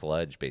into a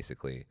sludge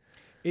basically.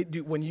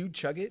 When you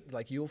chug it,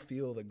 like you'll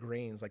feel the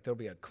grains, like there'll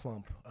be a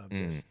clump of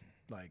just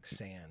like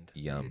sand.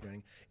 Yum.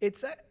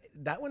 It's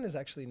that one is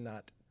actually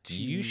not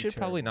you should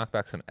probably knock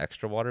back some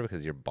extra water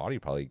because your body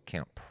probably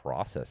can't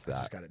process that. I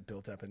just got it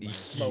built up in my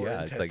lower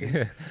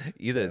intestines.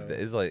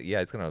 It's like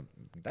it's gonna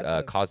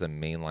cause a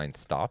mainline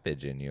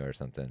stoppage in you or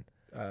something.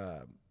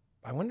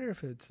 I wonder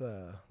if it's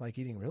like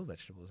eating real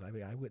vegetables. I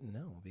mean, I wouldn't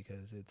know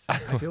because I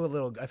feel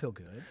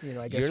good.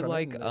 I guess you're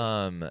like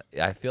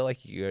I feel like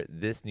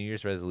this New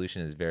Year's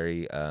resolution is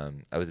very.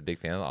 I was a big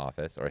fan of The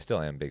Office, or I still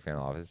am a big fan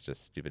of The Office.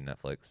 Just stupid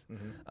Netflix.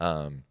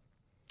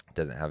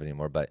 Doesn't have it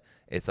anymore, but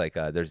it's like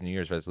there's New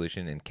Year's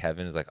resolution and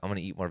Kevin is like, I'm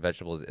gonna eat more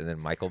vegetables, and then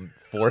Michael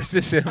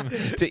forces him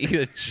to eat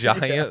a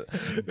giant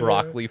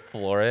broccoli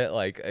floret,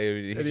 like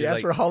and he asks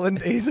for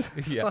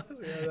hollandaise. Yeah,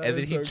 and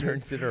then he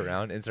turns it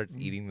around and starts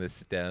eating the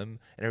stem,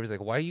 and everybody's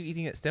like, why are you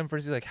eating it stem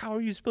first? He's like, how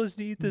are you supposed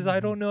to eat this? I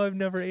don't know, I've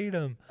never ate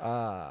them.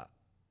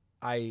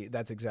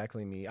 That's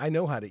exactly me. I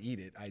know how to eat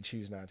it. I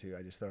choose not to.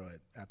 I just throw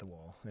it at the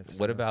wall.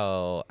 What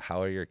about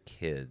how are your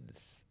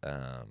kids?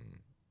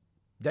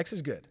 Dex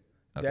is good.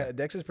 Okay.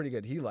 Dex is pretty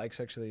good. He likes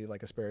actually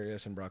like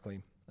asparagus and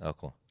broccoli. Oh,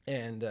 cool.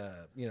 And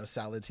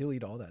salads. He'll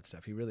eat all that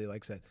stuff. He really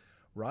likes that.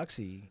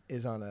 Roxy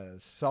is on a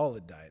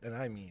solid diet, and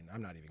I mean,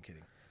 I'm not even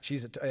kidding.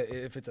 She's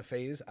if it's a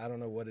phase, I don't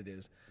know what it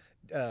is.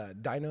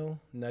 Dino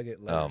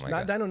Nugget letters.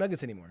 Not Dino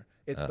Nuggets anymore.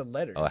 It's the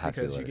letters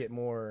because you get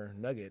more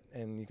nugget,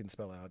 and you can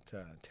spell out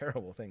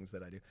terrible things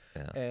that I do.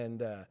 Yeah.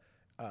 And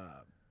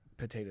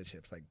potato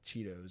chips like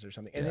Cheetos or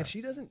something. And if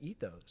she doesn't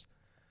eat those.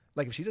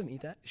 Like if she doesn't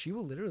eat that, she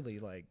will literally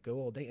like go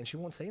all day and she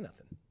won't say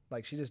nothing.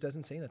 Like she just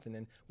doesn't say nothing.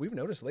 And we've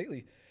noticed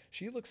lately,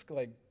 she looks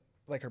like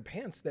her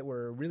pants that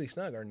were really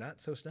snug are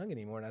not so snug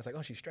anymore. And I was like,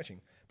 oh, she's stretching,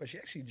 but she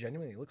actually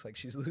genuinely looks like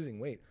she's losing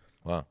weight.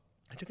 Wow.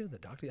 I took her to the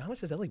doctor. How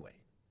much does Ellie weigh?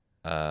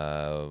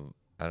 I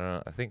don't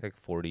know. I think like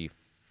 42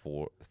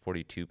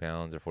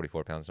 pounds or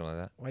 44 pounds, something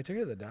like that. Well, I took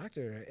her to the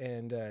doctor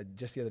and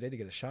just the other day to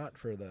get a shot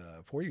for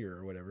the 4-year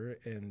or whatever,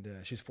 and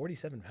she's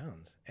 47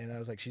 pounds. And I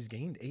was like, she's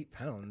gained 8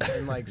 pounds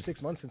in like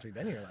 6 months since we've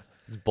been here last.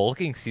 It's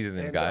bulking season,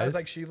 then, guys. I was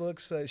like, she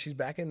looks, she's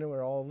back into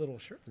her all little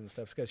shirts and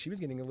stuff because she was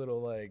getting a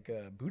little like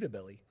Buddha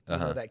belly. You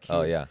know, that kid.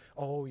 Oh, yeah.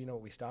 Oh, you know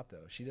what? We stopped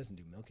though. She doesn't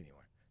do milk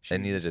anymore.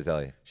 And neither does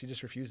Ellie. She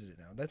just refuses it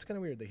now. That's kind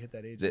of weird. They hit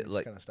that age and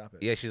just kind of stop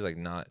it. Yeah, she's like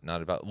not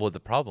about. Well,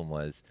 the problem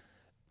was,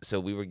 so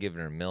we were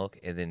giving her milk,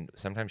 and then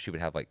sometimes she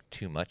would have like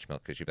too much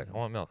milk because she'd be like, I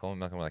want milk. And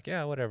we're like,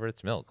 yeah, whatever,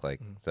 it's milk. Like,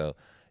 so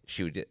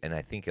she would, and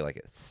I think it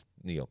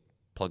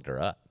plugged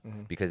her up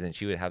because then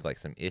she would have like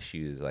some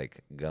issues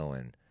like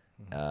going.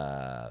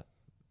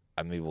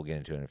 Maybe we'll get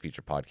into it in a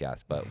future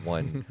podcast, but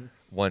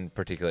one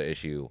particular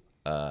issue,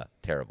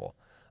 terrible.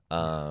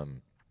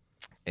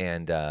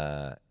 And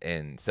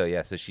so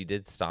yeah, so she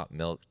did stop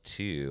milk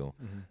too.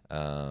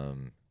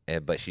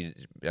 But she's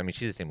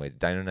the same way.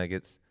 Dino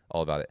Nuggets,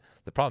 all about it.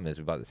 The problem is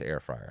we bought this air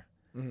fryer,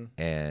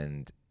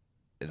 and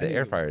the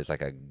air fryer is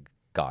like a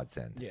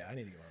godsend. Yeah, I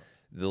need to go out.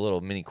 The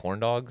little mini corn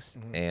dogs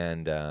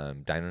and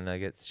Dino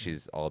Nuggets,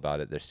 she's all about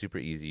it. They're super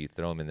easy. You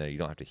throw them in there. You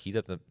don't have to heat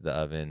up the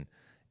oven.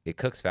 It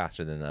cooks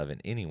faster than the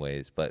oven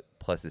anyways, but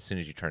plus as soon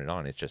as you turn it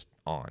on, it's just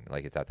on.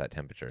 Like it's at that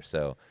temperature.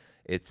 So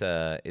it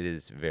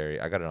is very,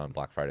 I got it on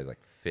Black Friday, like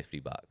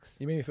 $50.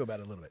 You made me feel bad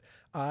a little bit.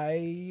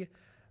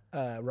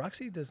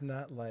 Roxy does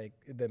not like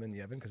them in the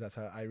oven because that's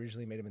how I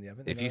originally made them in the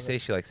oven. If you say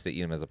she likes to eat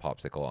them as a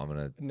popsicle, I'm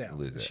going to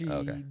lose it. She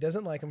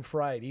doesn't like them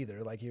fried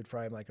either. Like you would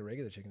fry them like a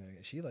regular chicken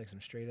nugget. She likes them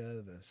straight out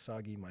of the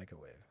soggy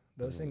microwave.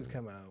 Those things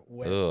come out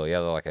wet. Oh, yeah,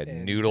 they're like a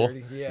and noodle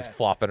dirty. Yeah. just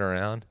flopping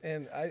around.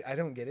 And I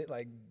don't get it.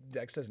 Like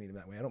Dex doesn't eat them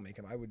that way. I don't make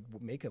them. I would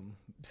make them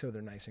so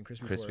they're nice and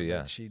crispy. Crispy, for her, yeah.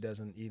 But she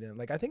doesn't eat them.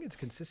 Like I think it's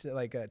consistent,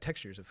 like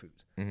textures of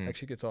foods. Mhm. Like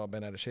she gets all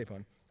bent out of shape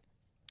on.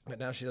 But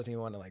now she doesn't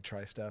even want to like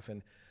try stuff.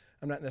 And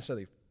I'm not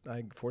necessarily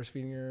like force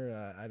feeding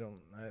her.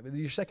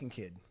 Your second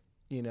kid,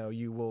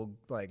 you will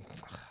like.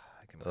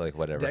 Like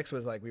whatever. Dex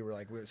was like, we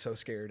were so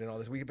scared and all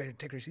this. We better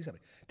take her to see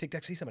somebody. Take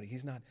Dex to see somebody.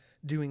 He's not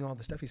doing all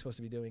the stuff he's supposed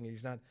to be doing.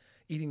 He's not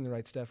eating the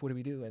right stuff. What do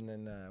we do? And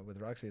then with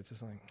Roxy, it's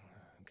just like,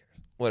 who cares?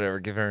 Whatever.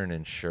 Give her an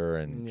Ensure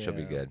and she'll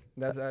be good.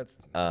 That's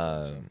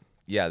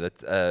yeah,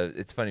 that's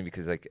it's funny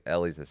because like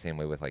Ellie's the same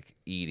way with like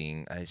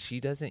eating. She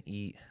doesn't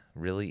eat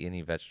really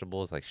any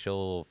vegetables. Like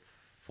she'll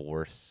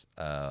force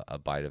a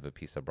bite of a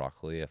piece of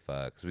broccoli if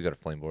because we go to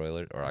Flame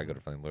Broiler or I go to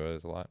Flame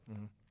Broilers a lot.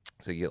 Mhm.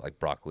 So you get like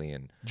broccoli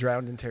and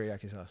drowned in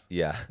teriyaki sauce.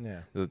 yeah,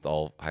 Yeah. with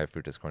all high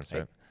fructose corn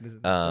syrup.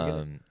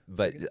 Hey,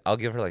 But I'll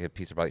give her like a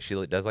piece of broccoli.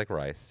 She does like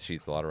rice. She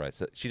eats a lot of rice.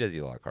 So she does eat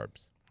a lot of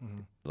carbs.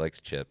 Mhm.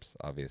 Likes chips,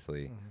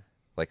 obviously. Mhm.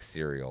 Likes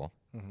cereal.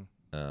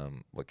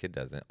 Mhm. What kid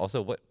doesn't?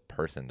 Also, what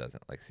person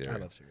doesn't like cereal? I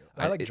love cereal.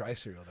 I like dry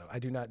cereal though. I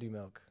do not do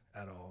milk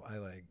at all. I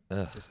like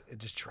Ugh.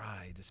 just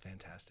dry, just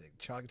fantastic.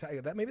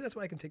 Maybe that's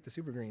why I can take the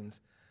super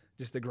greens,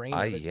 just the grain.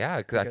 of it, Yeah,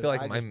 because I feel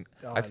like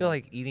I feel know.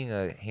 like eating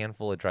a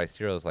handful of dry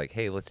cereal is like,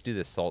 hey, let's do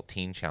this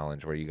saltine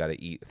challenge where you got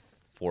to eat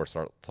 4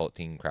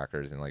 saltine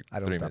crackers in like I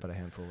don't 3 stop minutes. at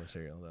a handful of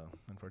cereal though.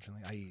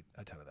 Unfortunately, I eat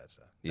a ton of that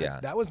stuff. Yeah.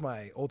 that was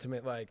my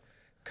ultimate like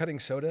cutting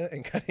soda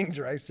and cutting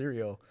dry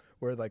cereal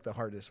were like the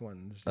hardest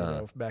ones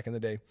back in the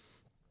day.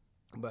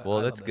 But Well,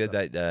 I that's love good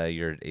stuff. that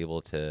you're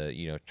able to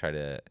try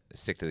to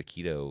stick to the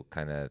keto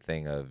kind of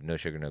thing of no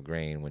sugar, no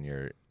grain when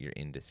you're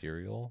into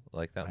cereal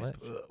like that much,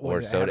 Well,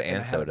 or yeah, soda I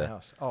and have it in the soda.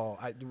 house. Oh,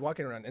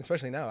 walking around,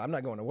 especially now. I'm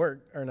not going to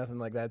work or nothing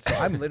like that, so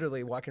I'm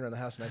literally walking around the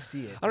house and I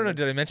see it. I don't know.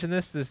 Did I mention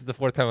this? This is the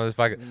 4th time on this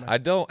podcast. I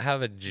don't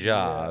have a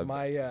job.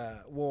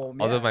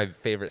 Although my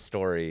favorite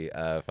story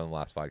from the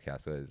last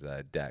podcast was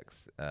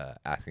Dex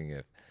asking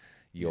if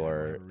I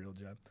your have a real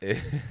job.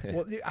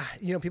 Well,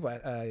 people.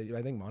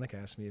 I think Monica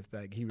asked me if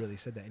like he really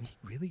said that, and he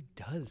really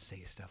does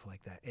say stuff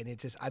like that. And it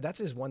just that's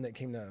just one that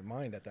came to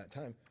mind at that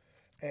time.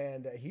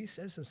 And he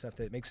says some stuff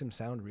that makes him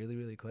sound really,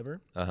 really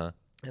clever. uh-huh.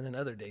 And then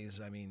other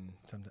days, I mean,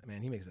 sometimes,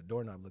 man, he makes a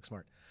doorknob look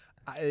smart.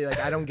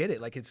 I don't get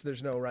it. Like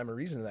there's no rhyme or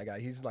reason to that guy.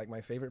 He's like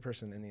my favorite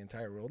person in the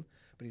entire world,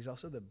 but he's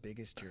also the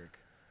biggest jerk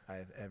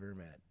I've ever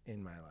met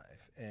in my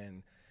life.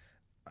 And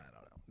I don't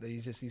know.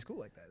 He's cool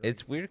like that.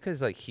 It's weird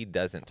because like he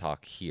doesn't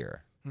talk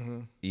here.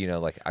 Mm-hmm.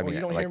 Like I mean, you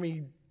don't like, hear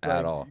me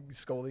at all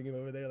scolding him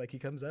over there. Like he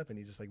comes up and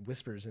he just like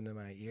whispers into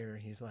my ear.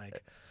 He's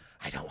like,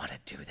 "I don't want to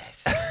do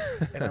this,"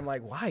 and I'm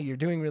like, "Why? You're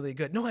doing really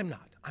good." No, I'm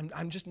not. I'm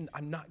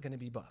not going to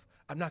be buff.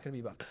 I'm not going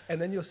to be buff.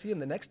 And then you'll see him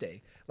the next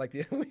day. Like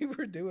we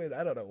were doing,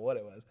 I don't know what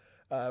it was,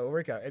 a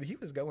workout, and he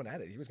was going at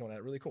it. He was going at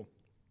it really cool.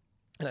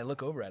 And I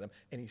look over at him,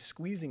 and he's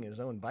squeezing his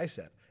own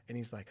bicep, and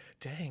he's like,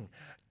 "Dang,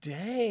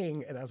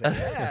 dang!" And I was like,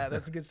 "Yeah,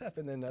 that's good stuff."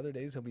 And then other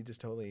days he'll be just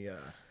totally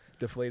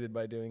deflated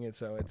by doing it.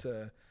 So it's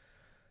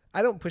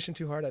I don't push him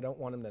too hard. I don't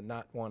want him to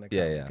not want to come.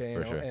 Yeah, okay,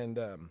 for sure. And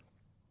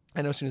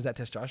I know as soon as that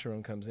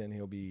testosterone comes in,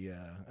 he'll be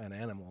an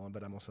animal.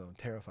 But I'm also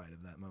terrified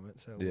of that moment.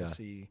 So Yeah. we'll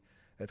see.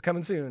 That's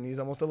coming soon. He's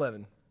almost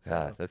 11. So,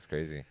 yeah, that's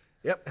crazy.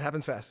 Yep, it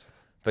happens fast.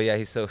 But yeah,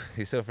 he's so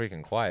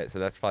freaking quiet. So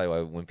that's probably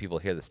why when people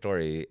hear the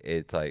story,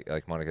 it's like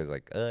Monica's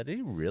like, did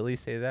he really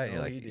say that? And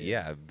No, you're he like, did.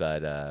 yeah,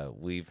 but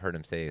we've heard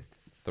him say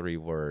 3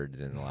 words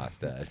in the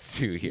last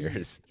 2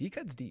 years. He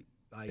cuts deep.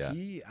 Like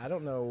Yeah. I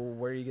don't know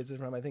where he gets it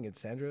from. I think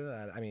it's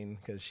Sandra. I mean,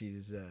 because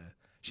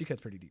she cuts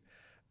pretty deep.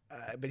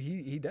 But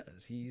he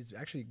does. He's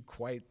actually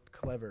quite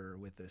clever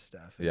with this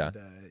stuff. And,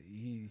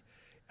 Yeah.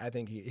 I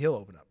think he'll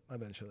open up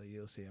eventually.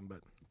 You'll see him,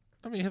 but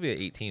I mean, he'll be at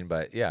 18,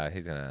 but yeah,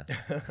 he's gonna.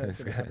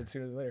 it's gonna happen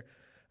sooner than later.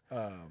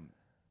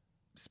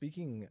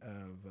 Speaking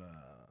of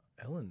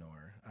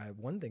Eleanor,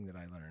 one thing that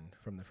I learned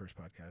from the first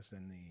podcast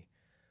and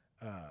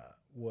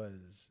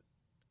was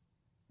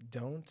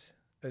don't.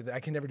 I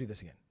can never do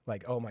this again.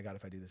 Like, oh my God,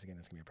 if I do this again,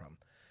 it's gonna be a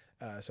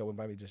problem. So we'll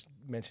probably just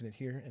mention it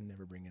here and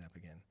never bring it up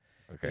again.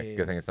 Okay,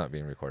 good thing it's not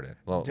being recorded.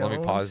 Well, let me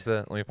Don't- pause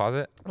it. Well,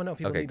 no,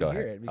 people Okay, need go to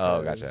hear ahead. it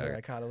Oh, because gotcha, okay.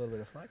 I caught a little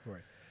bit of flack for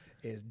it.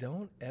 Is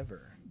don't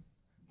ever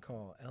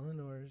call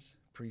Eleanor's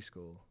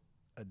preschool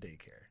a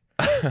daycare.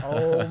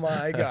 Oh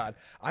my God.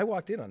 I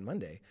walked in on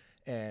Monday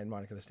and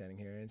Monica was standing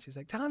here and she's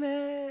like,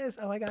 "Thomas,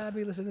 oh my God,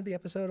 we listened to the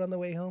episode on the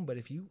way home, but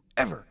if you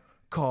ever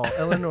call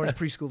Eleanor's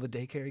preschool a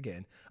daycare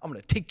again, I'm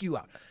going to take you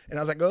out." And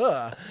I was like,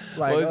 ugh.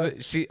 Like, What was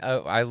it? She?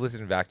 I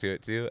listened back to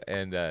it too,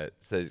 and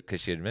so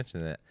because she had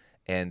mentioned that,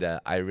 and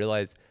I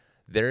realized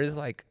there is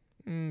like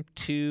 2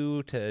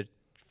 to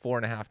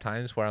 4.5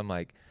 times where I'm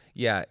like,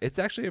 yeah, it's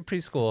actually a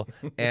preschool.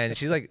 And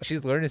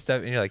she's learning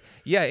stuff. And you're like,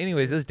 yeah,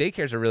 anyways, those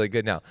daycares are really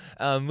good now.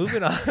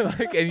 Moving on.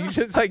 Like, and you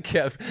just like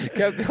kept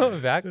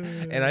going back.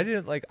 And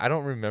I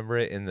don't remember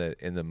it in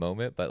the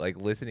moment, but like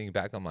listening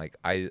back, I'm like,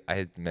 I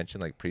had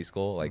mentioned like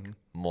preschool, like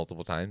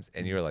multiple times.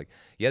 And you were like,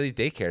 yeah, these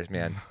daycares,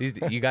 man, these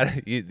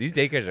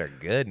daycares are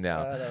good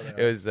now.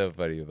 It was so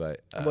funny,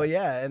 but. Well,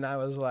 yeah. And I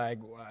was like,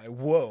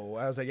 whoa.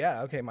 I was like,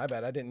 yeah, okay, my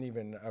bad. I didn't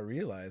even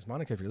realize.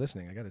 Monica, if you're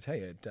listening, I got to tell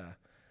you, it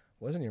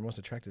wasn't your most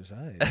attractive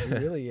side. You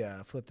really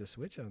flipped a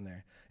switch on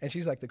there. And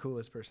she's like the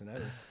coolest person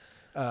ever.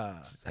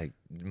 Like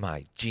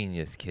my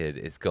genius kid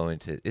is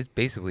it's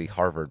basically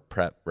Harvard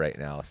prep right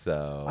now.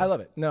 So I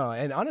love it. No,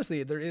 and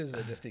honestly, there is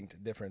a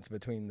distinct difference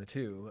between the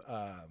two.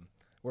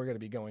 We're going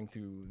to be going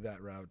through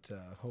that route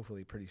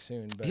hopefully pretty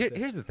soon. But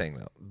here's the thing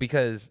though,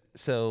 because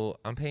so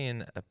I'm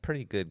paying a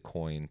pretty good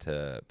coin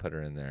to put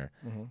her in there,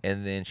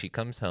 and then she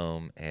comes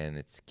home and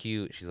it's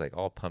cute. She's like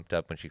all pumped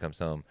up when she comes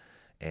home,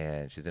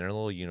 and she's in her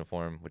little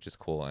uniform, which is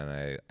cool, and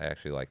I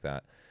actually like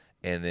that.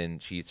 And then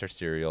she eats her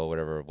cereal,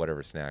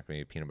 whatever snack,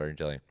 maybe peanut butter and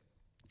jelly.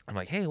 I'm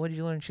like, hey, what did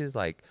you learn? She's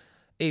like,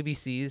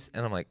 ABCs,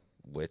 and I'm like,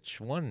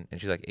 which one?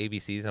 And she's like,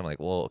 ABCs, and I'm like,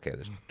 well, okay,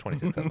 there's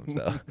 26 of them,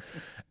 so.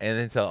 And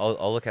then so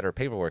I'll look at her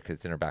paperwork because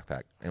it's in her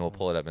backpack, and we'll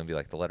pull it up and be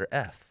like the letter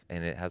F,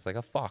 and it has like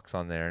a fox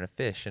on there and a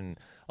fish and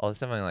all this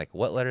stuff. I'm like,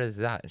 what letter is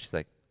that? And she's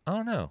like, I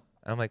don't know.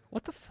 And I'm like,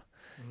 what the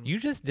you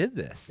just did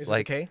this. Is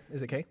like, it K?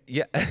 Is it K?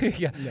 Yeah,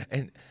 yeah.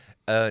 And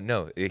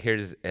no,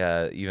 here's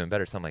even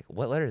better. So I'm like,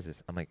 what letter is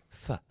this? I'm like,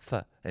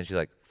 F. And she's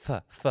like,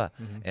 F.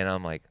 And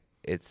I'm like,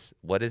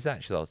 what is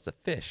that? She's like, it's a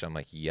fish. I'm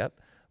like, yep.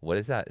 What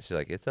is that? She's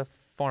like, it's a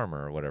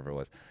farmer or whatever it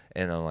was.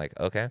 And I'm like,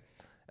 okay.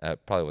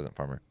 Probably wasn't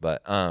farmer.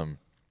 But then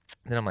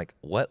I'm like,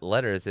 what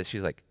letter is this?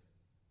 She's like,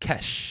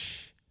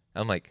 Kesh.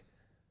 I'm like,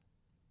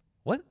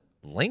 what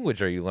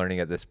language are you learning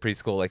at this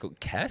preschool? Like,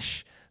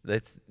 Kesh?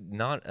 That's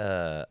not,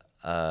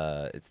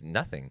 it's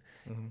nothing.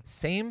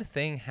 Same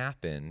thing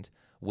happened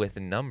with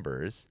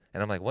numbers,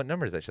 and I'm like, what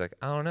number is that? She's like,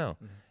 I don't know.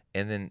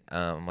 And then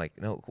I'm like,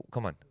 no,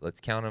 come on, let's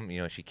count them. You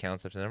know, she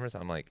counts up the numbers.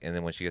 I'm like, and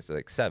then when she gets to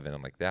like 7,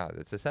 I'm like, yeah,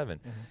 that's a 7.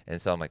 And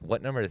so I'm like,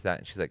 what number is that?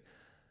 And she's like,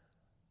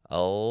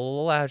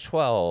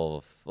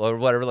 12 or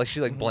whatever. Like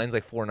she like blends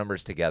like 4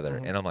 numbers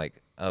together, and I'm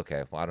like,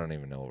 okay, well, I don't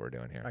even know what we're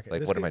doing here. Okay,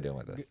 like, what am I doing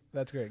with this?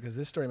 That's great because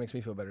this story makes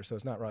me feel better. So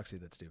it's not Roxy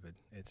that's stupid.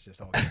 It's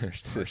just all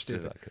kids are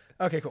stupid. Like,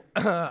 okay, cool.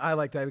 I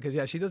like that because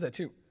yeah, she does that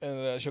too.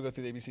 And she'll go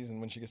through the ABCs, and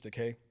when she gets to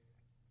K,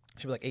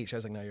 she'll be like H. I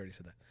was like, no, you already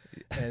said that.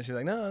 And she's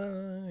like,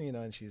 no, you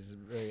know, and she's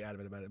very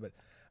adamant about it.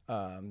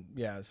 But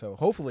yeah, so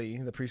hopefully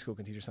the preschool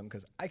can teach her something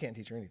because I can't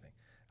teach her anything.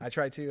 I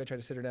try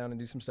to sit her down and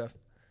do some stuff.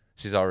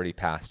 She's already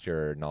past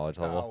your knowledge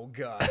level. Oh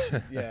gosh,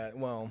 yeah.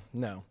 Well,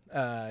 no,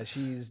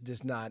 she's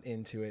just not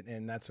into it,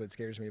 and that's what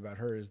scares me about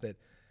her is that,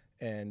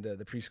 and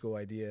the preschool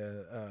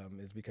idea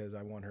is because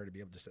I want her to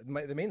be able to sit.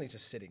 Mainly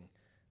just sitting,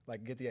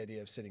 like get the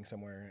idea of sitting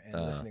somewhere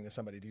and listening to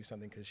somebody do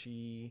something because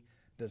she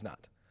does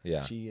not.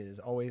 Yeah, she is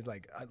always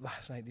like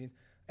last night, dude.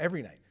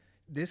 Every night,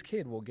 this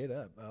kid will get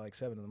up like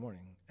 7 in the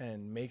morning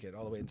and make it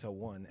all the way until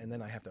 1, and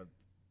then I have to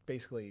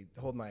basically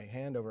hold my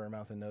hand over her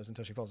mouth and nose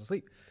until she falls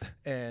asleep,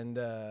 and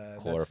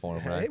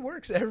chloroform, right? It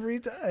works every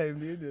time,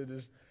 dude. It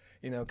just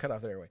cut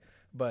off the airway.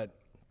 But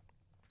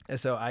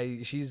so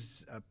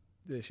she's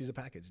a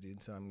package,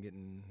 dude. So I'm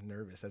getting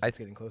nervous as it's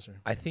getting closer.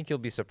 I think you'll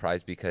be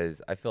surprised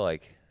because I feel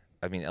like,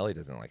 I mean, Ellie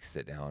doesn't like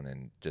sit down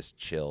and just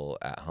chill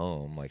at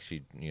home. Like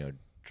she,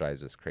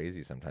 drives us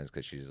crazy sometimes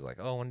because she's like,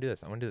 oh, I want to do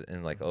this, I want to do it,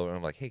 and like, oh, and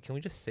I'm like, hey, can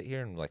we just sit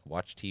here and like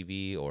watch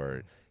TV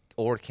or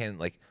can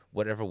like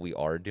whatever we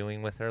are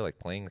doing with her, like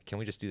playing, can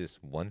we just do this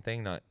one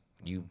thing, not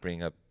you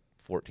bring up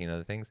 14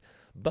 other things?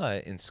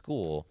 But in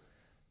school,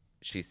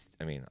 I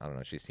don't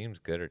know, she seems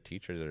good. Her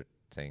teachers are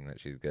saying that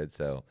she's good,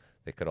 so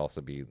they could also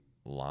be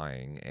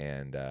lying.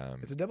 And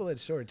it's a double-edged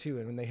sword too.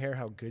 And when they hear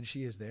how good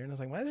she is there, and I was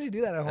like, why does she do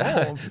that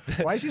at home?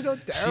 Why is she so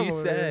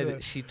terrible? She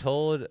said she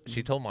told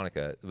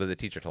Monica, but the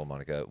teacher told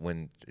Monica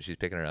when she's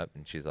picking her up,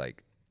 and she's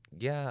like,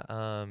 yeah,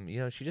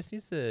 she just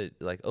needs to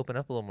like open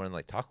up a little more and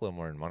like talk a little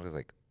more. And Monica's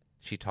like,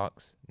 she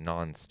talks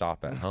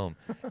nonstop at home.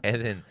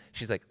 And then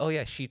she's like, oh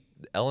yeah,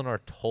 Eleanor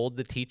told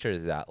the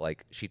teachers that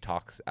like she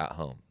talks at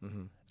home.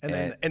 And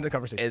then end the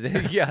conversation. And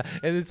then, yeah,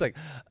 and it's like,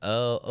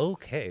 oh,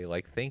 okay,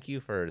 like thank you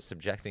for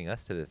subjecting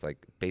us to this like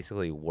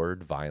basically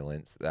word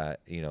violence that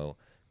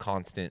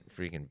constant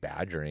freaking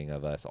badgering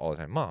of us all the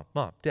time. Mom,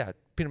 Dad,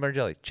 peanut butter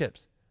jelly,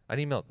 chips. I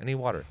need milk. I need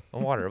water. I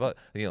want water. But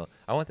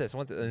I want this. I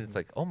want this. And it's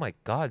like, oh my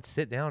God,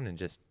 sit down and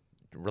just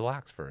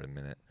relax for a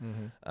minute.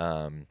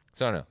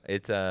 So I don't know.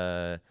 It's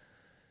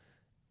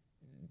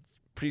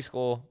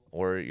preschool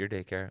or your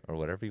daycare or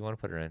whatever you want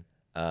to put her in.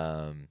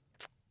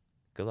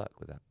 Good luck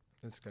with that.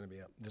 It's gonna be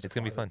it's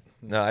gonna be fun.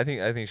 No, I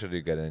think she'll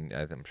do good, and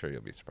I'm sure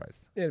you'll be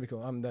surprised. Yeah, it'll be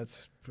cool.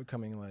 That's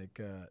coming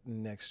like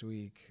next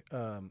week.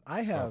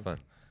 I have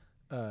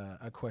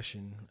a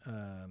question.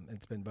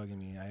 It's been bugging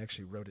me. I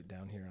actually wrote it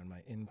down here on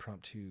my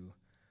impromptu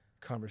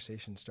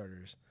conversation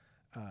starters.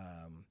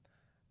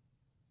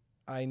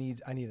 I need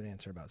an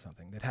answer about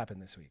something that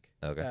happened this week.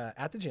 Okay.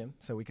 At the gym,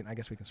 so I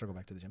guess we can circle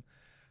back to the gym.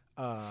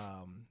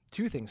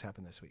 Two things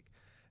happened this week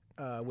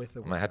with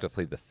the. I might have to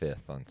plead the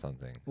fifth on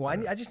something. Well,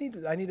 I just need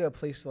to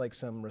place like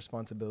some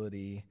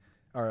responsibility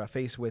or a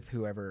face with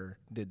whoever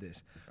did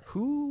this.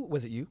 Who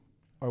was it? You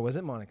or was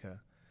it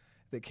Monica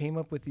that came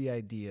up with the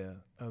idea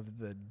of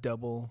the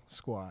double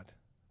squat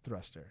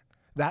thruster?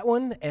 That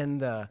one and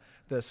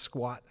the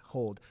squat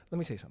hold. Let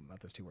me say something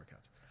about those two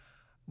workouts.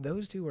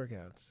 Those two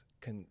workouts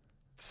can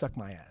suck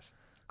my ass.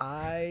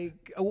 I've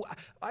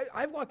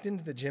walked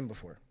into the gym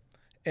before,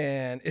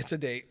 and it's a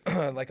date.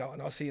 Like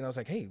I'll see, and I was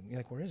like, "Hey, you're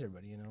like, where is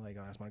everybody?" You know, like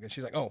I'll ask Monica.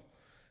 She's like, "Oh,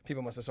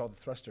 people must have saw the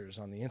thrusters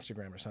on the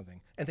Instagram or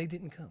something," and they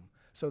didn't come.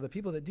 So the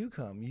people that do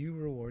come, you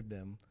reward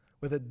them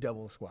with a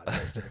double squat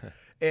thruster.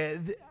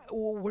 And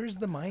where's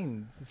the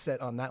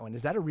mindset on that one?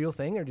 Is that a real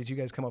thing, or did you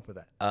guys come up with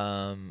that?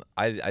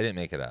 I didn't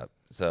make it up.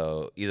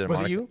 So either Was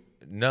it Monica, you?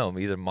 No,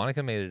 either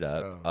Monica made it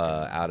up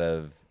out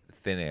of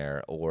thin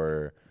air,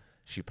 or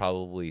she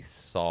probably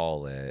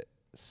saw it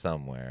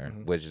somewhere,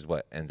 which is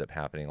what ends up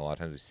happening. A lot of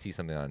times we see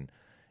something on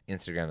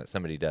Instagram that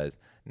somebody does,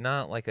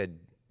 not like a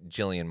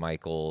Jillian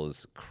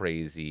Michaels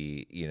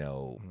crazy,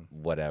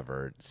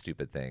 whatever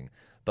stupid thing,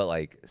 but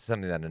like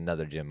something that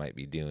another gym might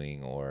be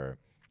doing, or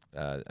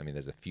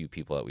there's a few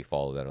people that we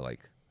follow that are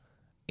like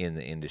in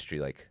the industry,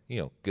 like,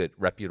 good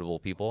reputable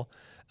people,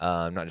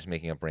 not just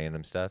making up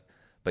random stuff.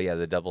 But yeah,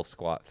 the double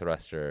squat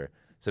thruster.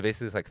 So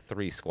basically it's like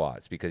 3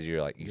 squats, because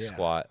you're like,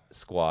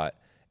 squat,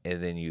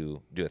 and then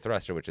you do a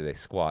thruster, which is a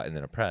squat and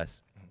then a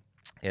press,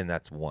 and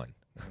that's one.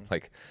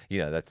 Like,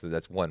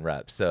 that's 1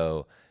 rep.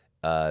 So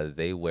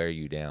they wear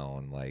you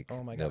down like.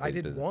 Oh my god! I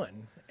did business.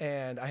 1,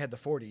 and I had the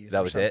 40s. That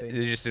or was something. it.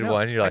 You just did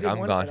 1. You're like, I'm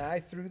one, gone.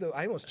 And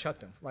I almost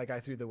chucked them. Like I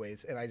threw the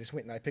weights, and I just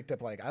went and I picked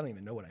up like I don't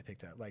even know what I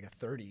picked up, like a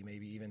 30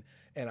 maybe even.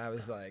 And I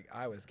was like,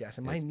 I was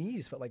gassing. My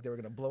knees felt like they were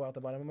gonna blow out the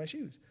bottom of my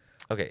shoes.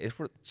 Okay,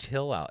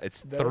 chill out.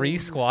 It's 3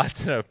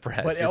 squats and a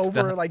press.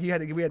 But like we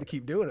had to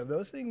keep doing them.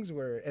 Those things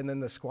were, and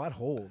then the squat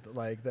hold,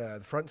 like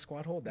the front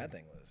squat hold, that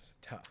thing was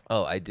tough.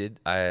 Oh,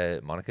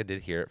 Monica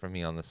did hear it from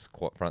me on the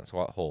front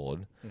squat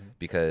hold,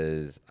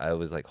 because I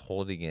was like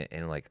holding it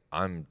and like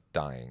I'm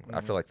dying.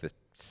 After like the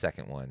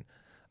second one,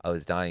 I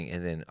was dying,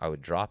 and then I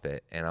would drop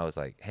it, and I was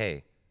like,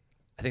 hey,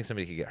 I think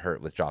somebody could get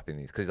hurt with dropping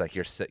these, because like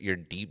you're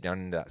deep down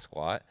into that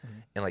squat,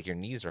 and like your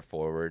knees are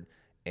forward,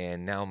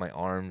 and now my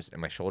arms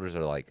and my shoulders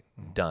are like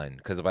done,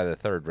 because by the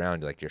 3rd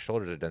round, like your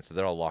shoulders are done, so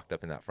they're all locked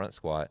up in that front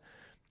squat.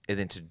 And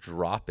then to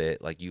drop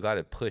it, like you got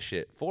to push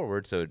it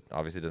forward so it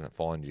obviously doesn't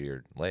fall into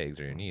your legs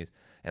or your knees.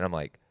 And I'm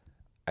like,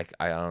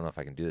 I don't know if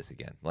I can do this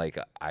again. Like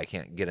I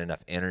can't get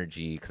enough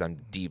energy because I'm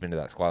deep into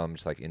that squat. I'm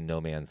just like in no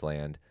man's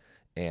land.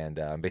 And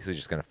I'm basically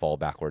just going to fall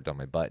backwards on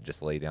my butt,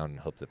 just lay down and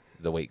hope that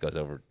the weight goes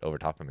over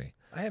top of me.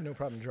 I have no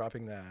problem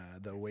dropping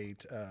the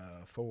weight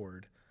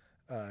forward,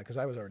 because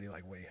I was already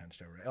like way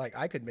hunched over. Like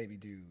I could maybe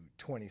do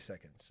 20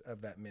 seconds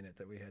of that minute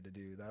that we had to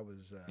do. That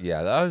was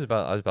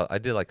I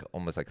did like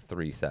almost like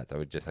 3 sets. I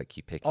would just like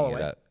keep picking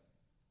it up,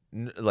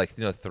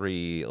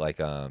 3 like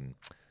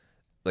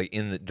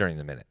during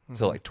the minute.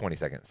 So like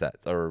 20-second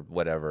sets or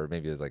whatever.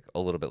 Maybe it was like a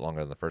little bit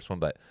longer than the first one,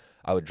 but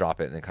I would drop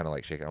it and then kind of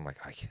like shake it. I'm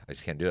like, I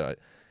just can't do it.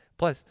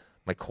 Plus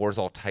my core's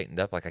all tightened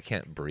up. Like I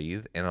can't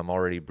breathe, and I'm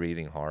already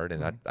breathing hard.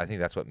 And I think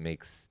that's what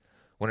makes,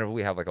 whenever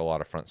we have like a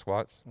lot of front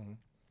squats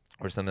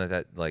or something like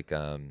that, like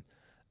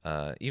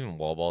even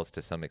wall balls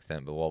to some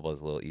extent, but wall balls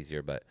is a little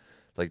easier, but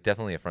like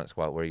definitely a front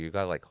squat where you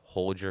got to like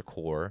hold your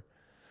core,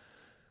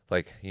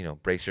 like,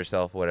 brace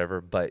yourself, whatever.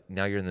 But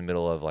now you're in the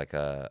middle of like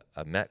a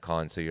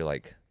Metcon. So you're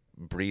like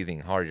breathing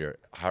hard, your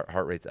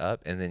heart rate's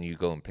up, and then you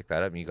go and pick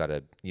that up and you got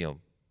to,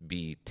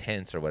 be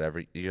tense or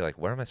whatever. You're like,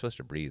 where am I supposed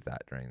to breathe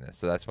that during this?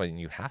 So that's why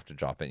you have to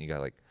drop it, and you got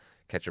to like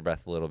catch your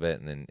breath a little bit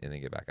and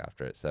then get back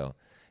after it. So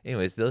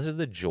anyways, those are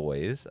the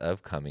joys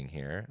of coming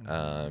here.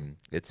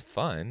 It's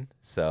fun.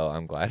 So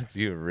I'm glad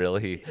you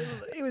really.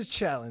 It was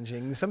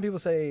challenging. Some people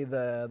say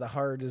the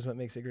hard is what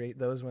makes it great.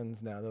 Those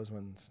ones.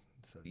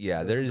 So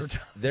yeah, there's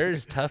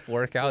tough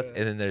workouts,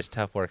 and then there's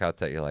tough workouts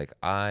that you're like,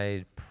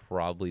 I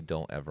probably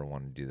don't ever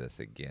want to do this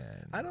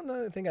again. I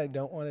don't think I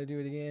don't want to do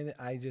it again.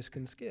 I just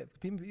can skip.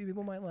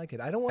 People might like it.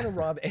 I don't want to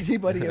rob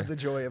anybody of the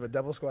joy of a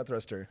double squat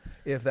thruster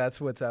if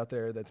that's what's out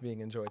there that's being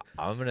enjoyed.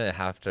 I'm gonna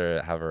have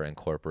to have her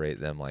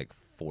incorporate them like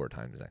 4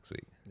 times next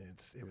week.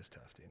 It was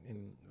tough, dude.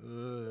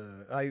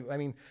 I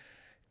mean.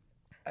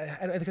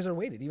 Because they're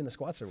weighted, even the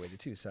squats are weighted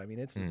too. So I mean,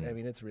 it's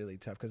really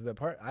tough. Because the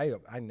part I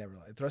never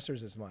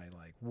thrusters is my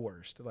like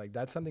worst. Like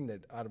that's something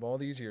that out of all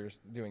these years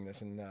doing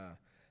this, and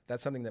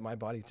that's something that my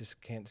body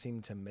just can't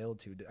seem to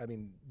meld to. I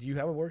mean, do you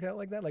have a workout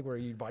like that, like where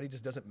your body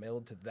just doesn't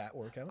meld to that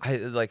workout?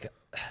 I'm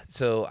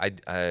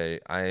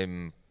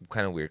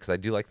kind of weird because I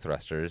do like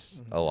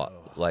thrusters a lot.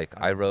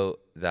 I wrote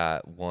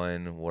that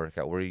one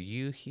workout. Were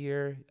you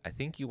here? I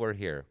think you were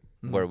here,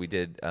 where we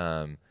did.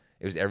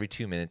 It was every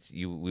 2 minutes.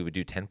 We would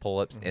do 10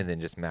 pull-ups and then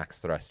just max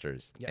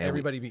thrusters. Yeah, and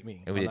everybody beat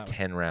me. And we did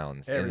 10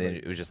 rounds. And then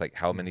it was just like,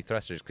 how many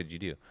thrusters could you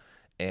do?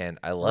 And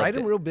I loved it. Write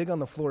them real big on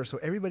the floor so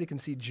everybody can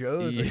see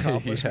Joe's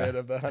accomplishment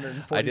of the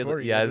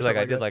 140. I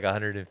did like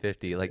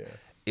 150.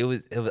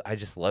 I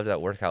just loved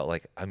that workout.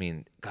 Like, I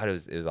mean, God,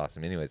 it was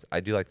awesome. Anyways, I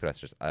do like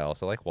thrusters. I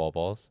also like wall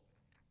balls.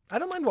 I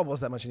don't mind wall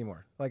balls that much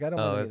anymore. Like I don't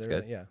Oh, mind them that's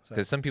either. good. Yeah. So.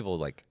 Because some people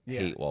like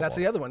hate wall That's balls.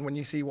 the other one. When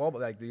you see wall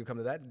balls, like you come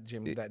to that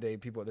gym that day,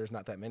 there's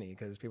not that many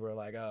because people are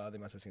like, oh, they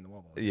must have seen the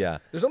wall balls. Yeah.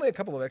 There's only a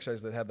couple of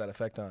exercises that have that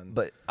effect on.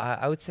 But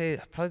I would say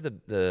probably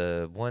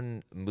the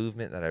one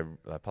movement that I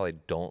probably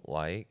don't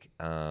like,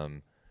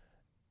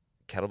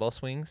 kettlebell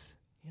swings.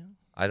 Yeah.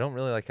 I don't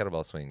really like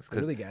kettlebell swings.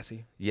 They're really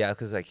gassy. Yeah,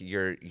 because like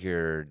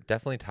you're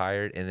definitely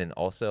tired, and then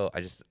also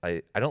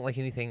I don't like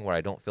anything where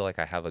I don't feel like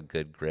I have a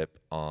good grip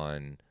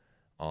on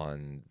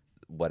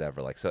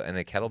whatever. Like, so in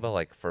a kettlebell,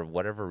 like for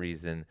whatever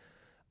reason,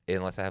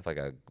 unless I have like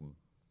a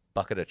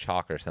bucket of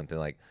chalk or something,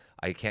 like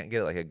I can't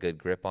get like a good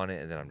grip on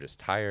it, and then I'm just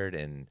tired,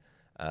 and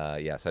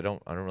yeah, so I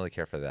don't really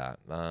care for that.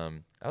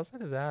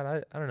 Outside of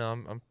that, I don't know.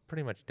 I'm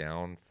pretty much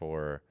down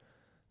for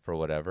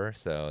whatever.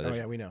 So Oh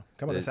yeah, we know.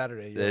 Come on a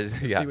Saturday.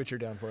 You'll yeah. see what you're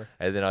down for.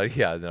 And then I'll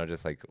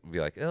just like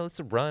be like, oh, let's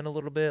run a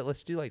little bit.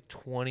 Let's do like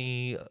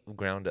 20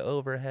 ground to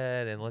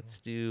overhead, and let's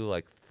do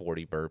like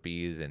 40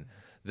 burpees. And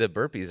the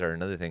burpees are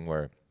another thing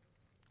where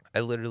I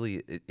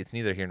literally, it's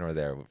neither here nor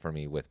there for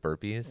me with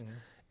burpees.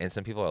 And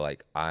some people are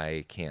like,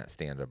 I can't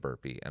stand a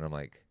burpee, and I'm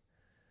like,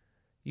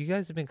 you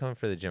guys have been coming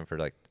for the gym for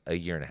like a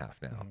year and a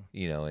half now,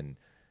 you know, and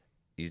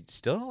you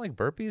still don't like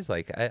burpees?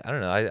 Like, I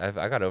don't know.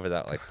 I got over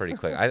that like pretty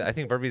quick. I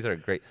think burpees are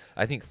great.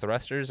 I think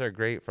thrusters are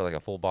great for like a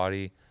full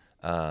body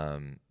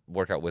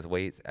workout with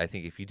weights. I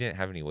think if you didn't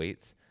have any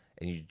weights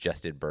and you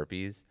just did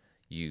burpees,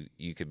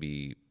 you could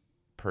be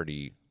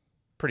pretty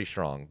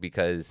strong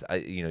because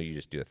you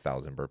just do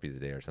 1,000 burpees a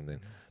day or something.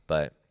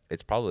 But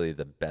it's probably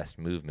the best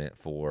movement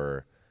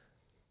for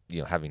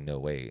having no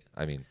weight.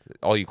 I mean,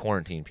 all you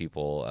quarantine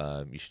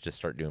people, you should just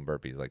start doing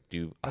burpees. Like,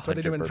 do that's what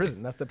they do in burpees.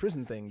 prison. That's the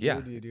prison thing. Yeah,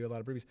 you do a lot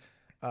of burpees.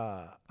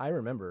 I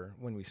remember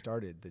when we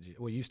started the gym.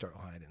 Well, you start.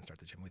 Well, I didn't start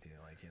the gym with you,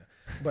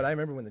 but I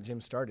remember when the gym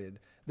started.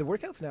 The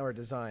workouts now are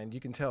designed. You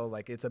can tell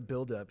like it's a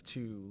build up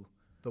to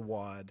the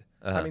WOD.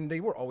 I mean, they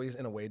were always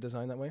in a way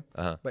designed that way,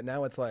 but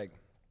now it's like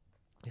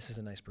this is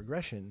a nice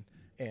progression,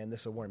 and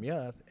this will warm you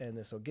up, and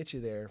this will get you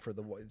there for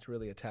to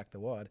really attack the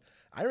WOD.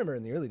 I remember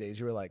in the early days,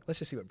 you were like, let's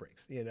just see what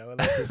breaks, and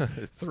let's just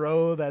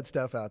throw that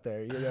stuff out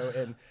there,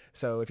 And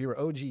so if you were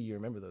OG, you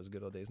remember those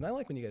good old days. And I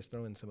like when you guys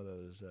throw in some of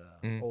those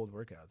old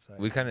workouts.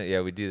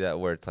 We do that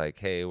where it's like,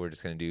 hey, we're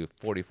just going to do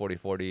 40, 40,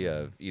 40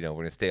 of, we're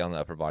going to stay on the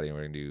upper body, and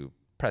we're going to do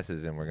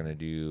presses, and we're going to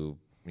do,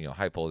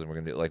 high pulls, and we're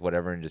going to do like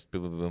whatever, and just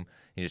boom, boom, boom.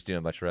 And just doing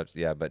a bunch of reps.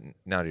 Yeah. But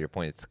now to your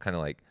point, it's kind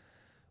of like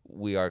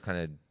we are kind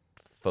of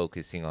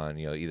focusing on,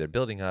 either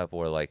building up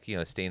or like,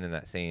 staying in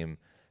that same,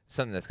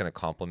 something that's going to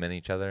complement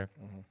each other.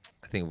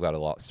 I think we've got a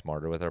lot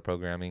smarter with our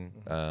programming,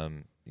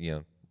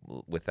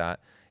 with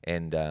that.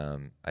 And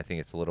I think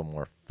it's a little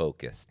more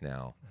focused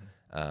now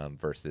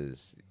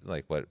versus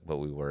like what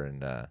we were in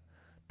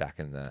back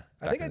in the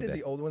I think I did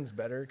the old ones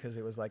better because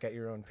it was like at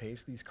your own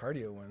pace. These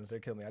cardio ones, they're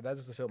killing me.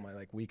 That's still my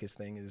like weakest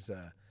thing is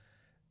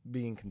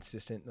being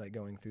consistent, like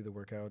going through the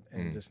workout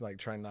and just like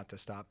trying not to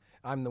stop.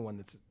 I'm the one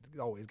that's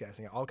always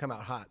gassing out. I'll come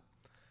out hot.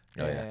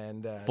 Oh,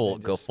 and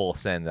go full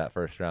send that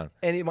first round.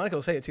 And Monica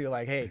will say it too,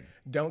 like, "Hey,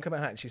 don't come out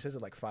hot." And she says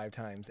it like 5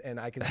 times, and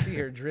I can see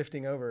her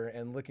drifting over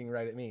and looking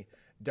right at me.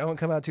 Don't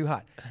come out too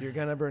hot. You're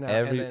gonna burn out.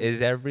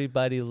 Is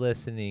everybody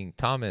listening?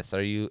 Thomas,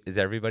 is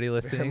everybody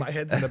listening? My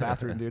head's in the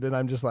bathroom, dude, and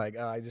I'm just like,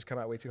 I just come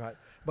out way too hot.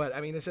 But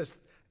I mean, it's just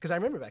because I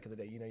remember back in the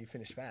day, you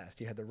finished fast.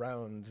 You had the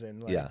rounds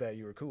and like that.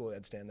 You were cool.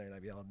 I'd stand there and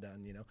I'd be all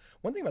done.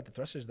 One thing about the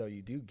thrusters though,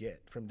 you do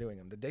get from doing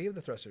them the day of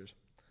the thrusters.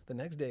 The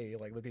next day,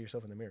 like look at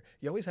yourself in the mirror.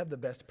 You always have the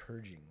best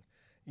purging.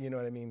 You know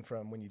what I mean?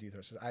 From when you do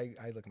thrusters, I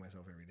look at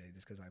myself every day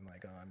just because I'm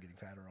like, oh, I'm getting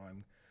fatter or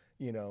I'm,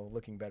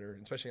 looking better,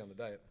 especially on the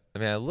diet. I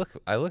mean, I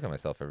look at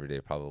myself every day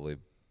probably.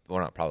 Well,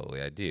 not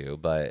probably, I do,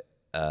 but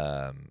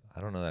I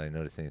don't know that I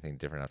notice anything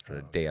different after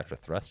a day after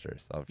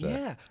thrusters.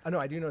 Yeah, I know.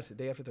 I do notice the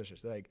day after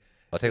thrusters. Like,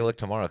 I'll take a look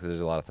tomorrow because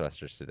there's a lot of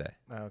thrusters today.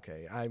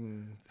 Okay,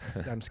 I'm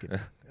skipping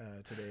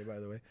today, by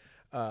the way.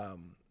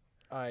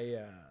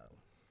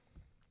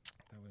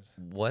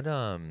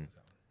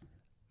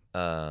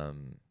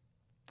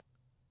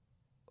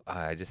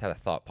 I just had a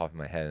thought pop in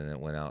my head and it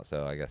went out,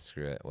 so I guess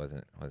screw it. It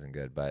wasn't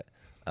good, but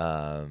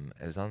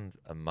it was on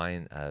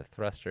mine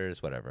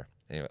thrusters, whatever.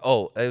 Anyway,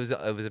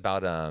 it was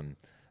about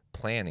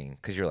planning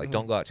because you're like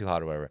don't go out too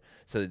hot or whatever.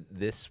 So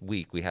this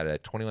week we had a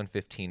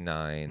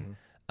 21-15-9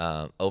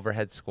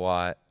 overhead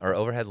squat or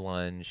overhead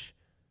lunge.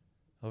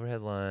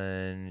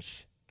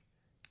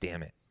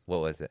 Damn it,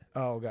 what was it?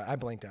 Oh god, I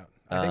blanked out.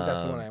 I think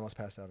that's the one I almost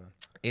passed out on.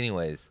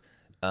 Anyways,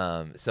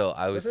 so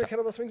I was there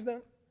kettlebell swings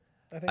down?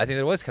 I think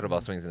there was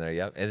kettlebell swings in there,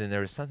 yep. And then there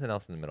was something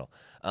else in the middle.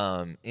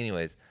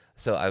 Anyways,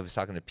 so I was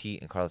talking to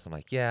Pete and Carlos. I'm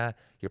like, yeah,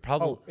 you're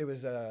probably. Oh, it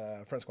was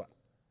front squat,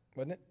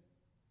 wasn't it?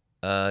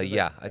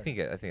 Yeah, I think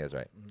that's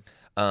right.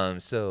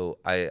 So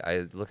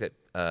I looked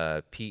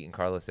at Pete and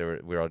Carlos. We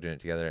were all doing it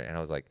together, and I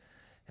was like,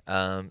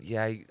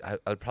 yeah, I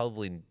would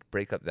probably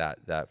break up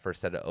that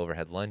first set of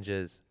overhead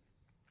lunges,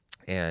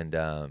 and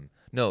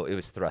no, it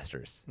was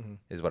thrusters,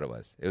 is what it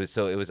was. It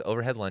was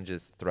overhead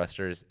lunges,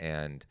 thrusters,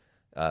 and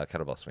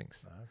kettlebell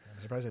swings. Okay.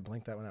 I'm surprised I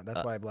blinked that one out.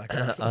 That's why I blacked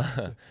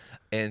out.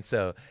 And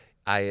so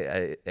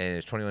and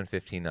it's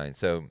 21:15:09.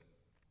 So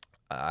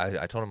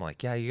I told him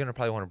like, yeah, you're gonna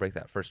probably want to break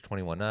that first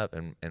 21 up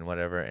and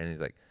whatever. And he's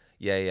like,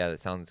 yeah,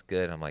 that sounds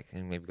good. I'm like,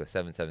 maybe go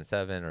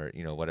 777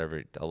 or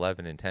whatever,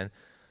 11 and 10.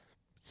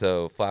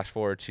 So flash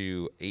forward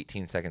to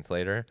 18 seconds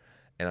later,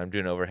 and I'm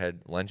doing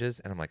overhead lunges,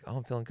 and I'm like, oh,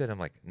 I'm feeling good. I'm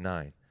like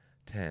 9,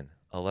 10,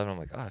 11. I'm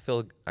like, oh,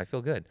 I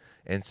feel good.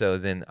 And so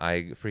then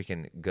I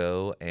freaking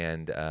go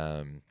and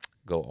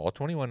go all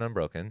 21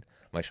 unbroken.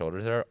 My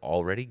shoulders are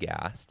already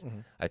gassed.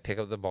 Mm-hmm. I pick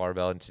up the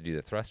barbell to do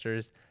the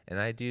thrusters, and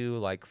I do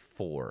like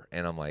 4,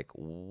 and I'm like,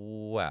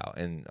 wow.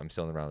 And I'm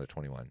still in the round of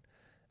 21.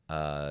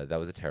 That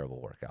was a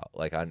terrible workout.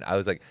 Like I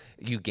was like,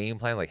 you game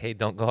plan like, hey,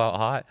 don't go out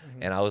hot,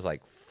 and I was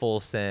like full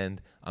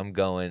send. I'm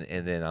going,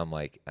 and then I'm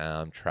like,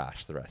 I'm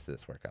trash the rest of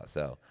this workout.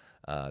 So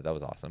that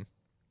was awesome.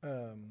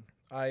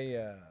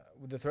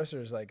 With the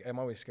thrusters, like I'm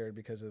always scared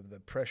because of the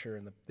pressure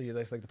and the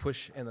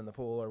push and then the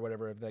pull or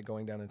whatever of that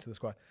going down into the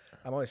squat.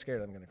 I'm always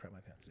scared I'm gonna crap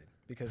my pants, dude,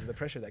 because of the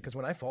pressure because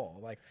when I fall,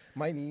 like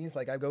my knees,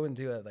 like I go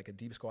into a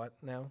deep squat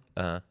now,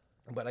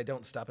 but I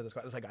don't stop at the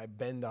squat. It's like I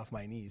bend off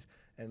my knees,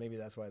 and maybe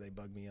that's why they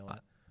bug me a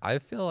lot. I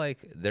feel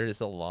like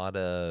there's a lot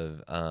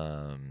of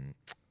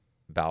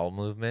bowel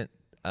movement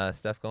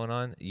stuff going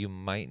on. You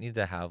might need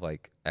to have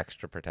like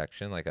extra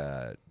protection, like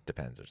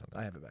Depends or something.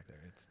 I have it back there.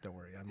 Don't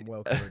worry, I'm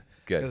well covered.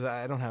 Good, because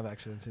I don't have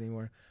accidents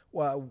anymore.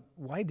 Well,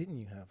 why didn't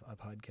you have a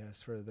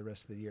podcast for the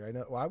rest of the year? I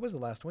know. Well, I was the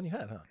last one you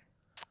had, huh?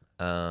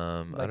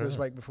 I don't know.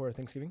 Right before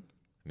Thanksgiving.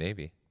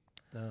 Maybe.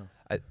 No.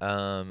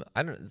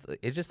 I don't.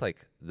 It's just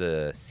like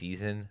the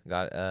season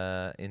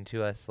got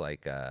into us.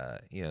 Like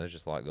there's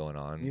just a lot going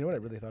on. You know what I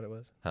really thought it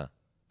was? Huh?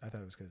 I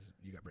thought it was because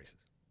you got braces.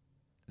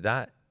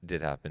 That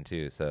did happen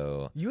too.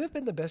 So you have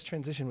been the best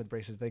transition with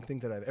braces I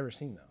think that I've ever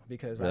seen, though,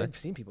 because really? I've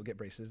seen people get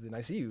braces, and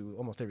I see you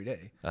almost every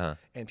day,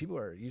 and people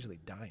are usually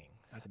dying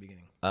at the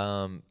beginning.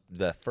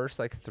 The first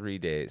like 3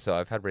 days. So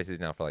I've had braces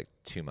now for like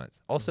 2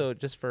 months. Also,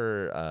 just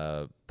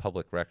for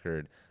public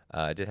record,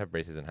 I did have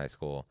braces in high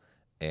school,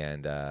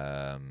 and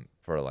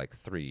for like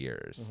 3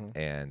 years,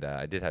 and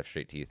I did have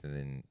straight teeth. And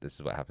then this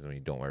is what happens when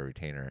you don't wear a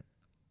retainer.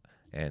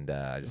 And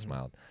I just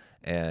smiled,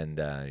 and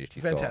your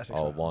teeth go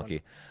all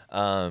wonky.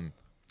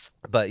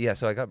 But yeah,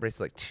 so I got braces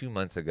like 2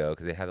 months ago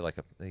because they had like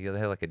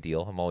a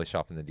deal. I'm always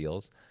shopping the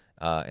deals,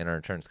 and our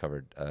insurance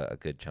covered a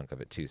good chunk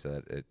of it too, so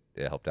that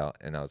it helped out.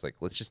 And I was like,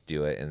 let's just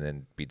do it and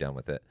then be done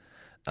with it.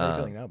 How are you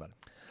feeling now about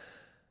it?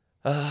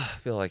 I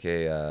feel like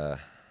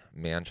a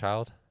man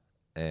child,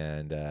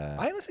 and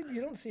I honestly, you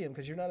don't see him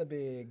because you're not a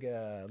big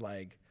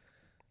like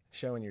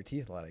showing your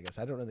teeth a lot. I guess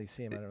I don't really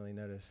see him. I don't really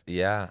notice.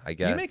 Yeah, I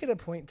guess you make it a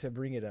point to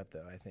bring it up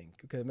though. I think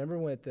because remember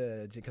when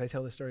can I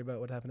tell the story about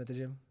what happened at the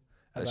gym?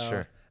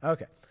 Sure.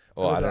 Okay.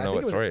 Well, I don't know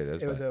what story it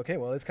is. It was okay.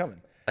 Well, it's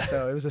coming.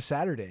 So it was a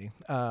Saturday.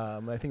 I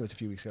think it was a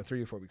few weeks ago,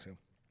 3 or 4 weeks ago.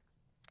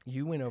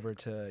 You went over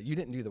you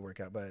didn't do the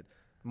workout, but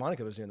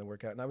Monica was doing the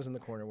workout, and I was in the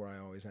corner where I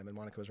always am, and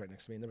Monica was right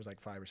next to me, and there was like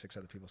 5 or 6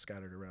 other people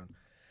scattered around.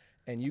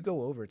 And you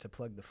go over to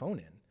plug the phone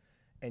in,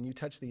 and you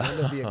touch the end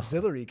of the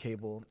auxiliary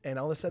cable, and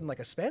all of a sudden, like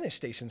a Spanish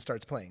station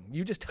starts playing.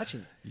 You just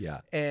touching it. Yeah.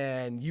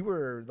 And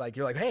you're like,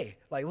 hey,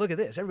 like look at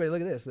this. Everybody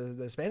look at this.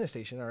 The Spanish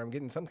station, or I'm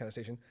getting some kind of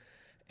station.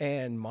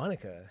 And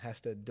Monica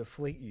has to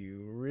deflate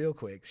you real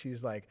quick.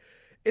 She's like,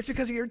 it's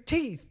because of your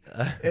teeth.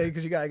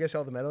 Because you got, I guess,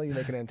 all the metal. You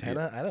make an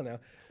antenna. Yeah. I don't know.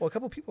 Well, a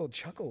couple people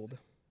chuckled.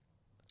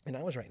 And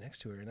I was right next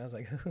to her. And I was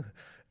like,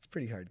 it's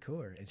pretty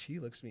hardcore. And she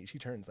looks at me. She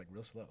turns like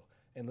real slow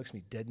and looks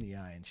me dead in the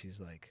eye. And she's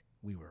like,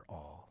 we were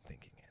all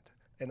thinking it.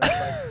 And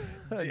I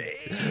was like,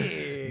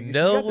 dang.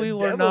 No, we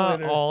were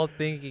not all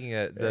thinking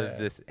it.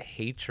 This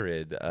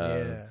hatred.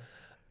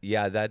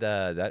 Yeah,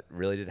 that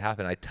really did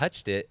happen. I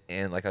touched it,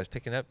 and like I was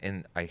picking up,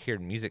 and I heard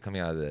music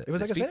coming out of the It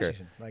was like speaker. a Spanish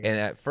station. And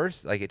at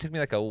first, like it took me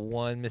like a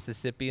 1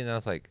 Mississippi, and then I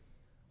was like,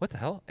 "What the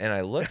hell?" And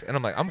I looked, and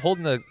I'm like, "I'm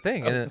holding the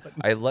thing," and then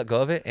I let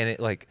go of it, and it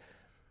like,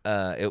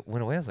 it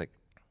went away. I was like,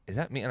 "Is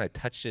that me?" And I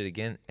touched it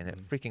again, and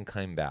it freaking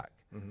came back,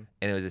 and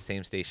it was the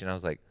same station. I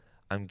was like,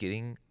 "I'm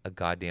getting a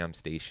goddamn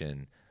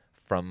station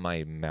from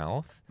my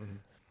mouth."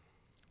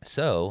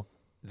 So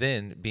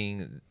then,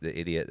 being the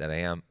idiot that I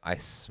am, I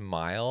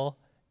smile.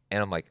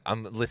 And I'm like,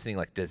 I'm listening.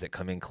 Like, does it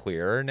come in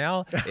clearer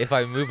now if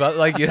I move up?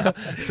 Like,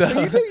 So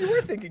you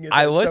were thinking it.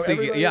 I was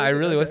thinking. Yeah, I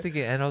really was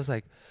thinking. And I was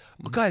like,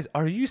 guys,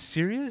 are you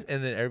serious?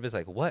 And then everybody's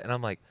like, what? And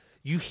I'm like,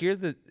 you hear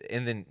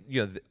and then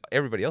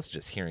everybody else is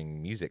just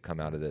hearing music come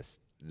out of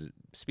this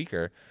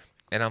speaker,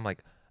 and I'm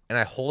like, and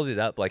I hold it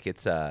up like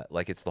it's the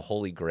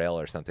Holy Grail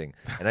or something,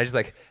 and I just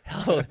like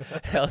held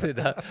it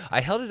up.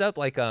 I held it up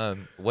like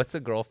what's the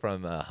girl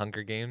from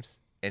Hunger Games?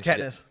 And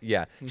Katniss.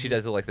 She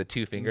does like the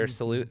 2-finger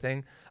salute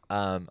thing.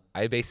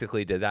 I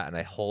basically did that, and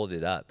I hold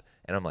it up,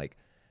 and I'm like,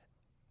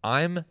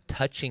 I'm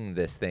touching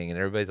this thing, and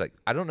everybody's like,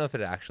 I don't know if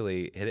it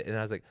actually hit it, and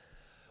I was like,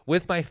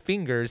 with my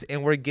fingers,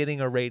 and we're getting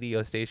a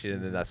radio station,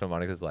 and then that's when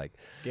Monica's like,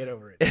 get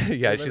over it.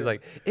 Yeah, she's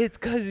like, it's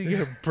because of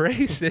your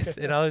braces,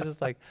 and I was just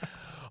like,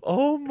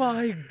 oh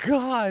my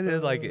god,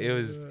 and like it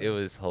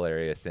was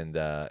hilarious, and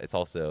it's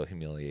also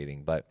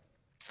humiliating, but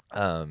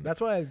That's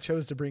why I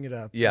chose to bring it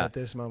up Yeah. at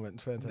this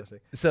moment.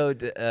 Fantastic. So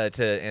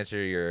to answer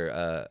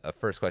your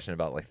first question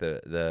about like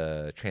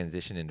the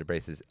transition into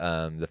braces,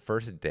 the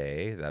first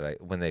day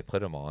that when they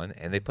put them on,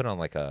 and they put on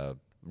like a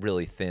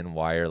really thin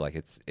wire, like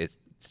it's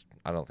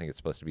I don't think it's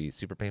supposed to be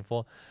super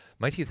painful.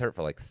 My teeth hurt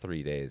for like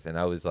 3 days, and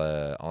I was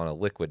on a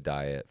liquid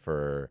diet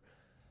for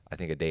I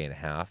think a day and a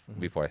half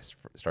before I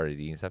started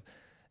eating stuff.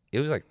 It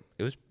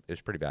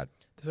was pretty bad.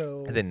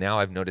 So And then now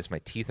I've noticed my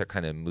teeth are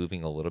kind of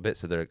moving a little bit,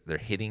 so they're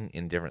hitting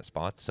in different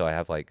spots. So I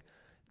have like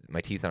my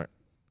teeth aren't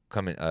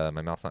coming,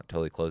 my mouth's not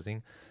totally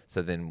closing.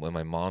 So then when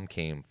my mom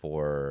came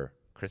for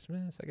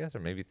Christmas, I guess, or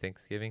maybe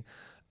Thanksgiving,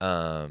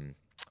 I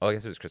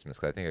guess it was Christmas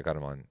because I think I got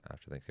them on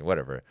after Thanksgiving,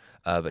 whatever.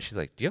 But she's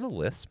like, "Do you have a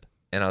lisp?"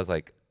 And I was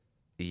like,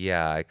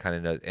 "Yeah, I kind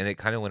of know," and it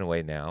kind of went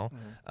away now.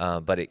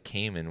 But it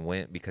came and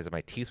went because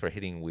my teeth were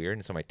hitting weird,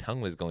 and so my tongue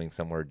was going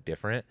somewhere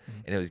different,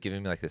 and it was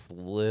giving me like this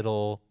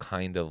little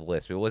kind of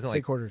lisp. It wasn't say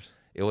like quarters.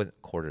 it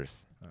wasn't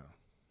quarters.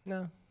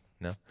 No.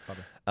 No.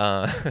 Probably.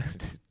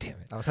 Damn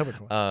it. I was hoping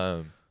for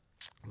one.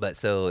 But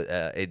so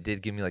it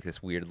did give me like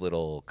this weird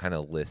little kind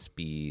of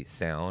lispy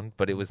sound,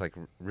 but it was like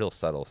real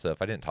subtle. So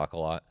if I didn't talk a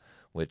lot,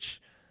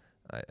 which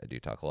I do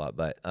talk a lot,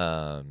 but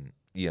I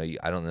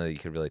don't know that you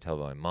could really tell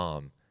by my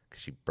mom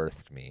because she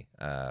birthed me,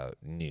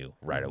 knew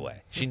right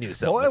away. She knew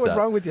something. Boy, what's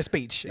wrong with your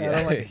speech? I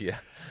don't like it. Yeah.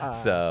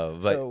 But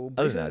other than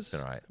braces, that, it's been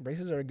all right.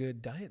 Braces are a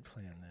good diet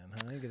plan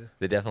then, huh? You gotta-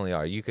 They definitely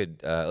are. You could,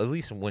 at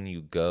least when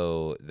you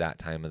go that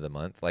time of the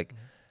month, like,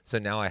 so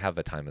now I have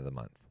a time of the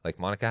month. Like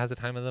Monica has a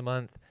time of the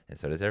month, and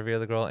so does every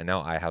other girl, and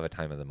now I have a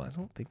time of the I month.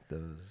 don't think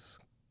those.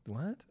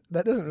 What?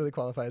 That doesn't really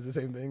qualify as the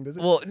same thing, does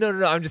it? Well,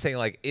 no. I'm just saying,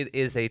 like, it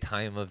is a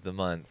time of the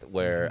month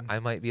where I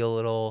might be a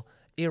little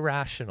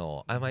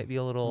irrational. I might be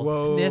a little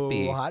Whoa,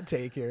 snippy. hot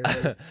take here.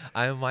 Like,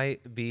 I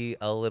might be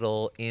a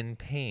little in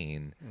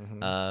pain.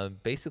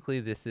 Basically,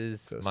 this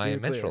is So my steer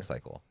menstrual clear.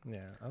 cycle.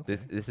 yeah. Okay.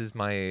 This is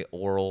my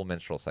oral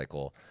menstrual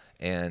cycle,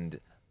 and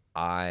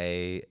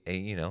I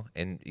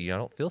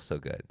don't feel so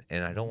good,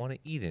 and I don't want to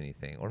eat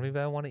anything, or maybe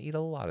I want to eat a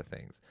lot of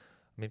things.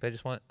 Maybe I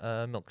just want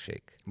a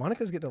milkshake.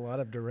 Monica's getting a lot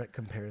of direct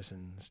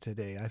comparisons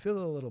today. I feel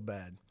a little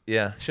bad.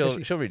 Yeah,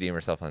 she- she'll redeem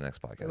herself on the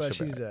next podcast. Well,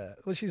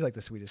 She'll she's like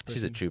the sweetest person.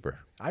 she's a trooper.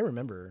 I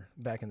remember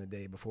back in the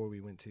day before we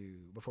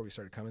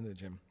started coming to the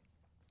gym,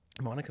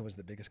 Monica was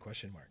the biggest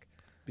question mark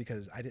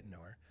because I didn't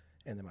know her,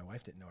 and then my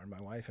wife didn't know her. And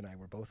my wife and I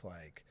were both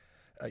like,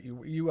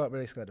 you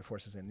basically had to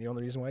force us in. The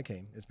only reason why I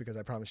came is because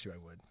I promised you I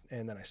would,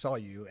 and then I saw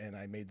you, and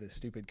I made this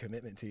stupid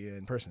commitment to you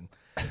in person,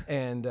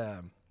 and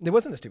it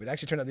wasn't a stupid. It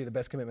actually turned out to be the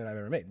best commitment I've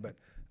ever made, but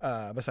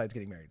besides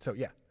getting married. So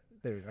yeah,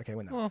 I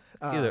win that. Well,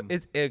 one. either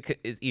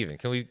it's even.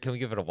 Can we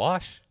give it a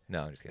wash?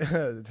 No, I'm just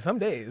kidding. Some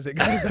days it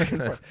goes back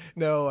and forth.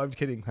 No, I'm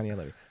kidding, honey. I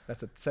love you.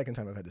 That's the second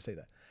time I've had to say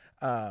that.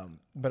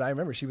 But I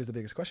remember she was the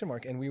biggest question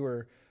mark, and we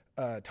were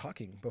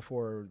talking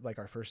before like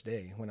our first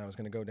day when I was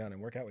going to go down and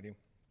work out with you.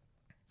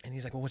 And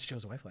he's like, "Well, what's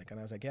Joe's wife like?" And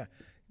I was like, "Yeah,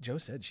 Joe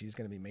said she's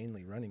going to be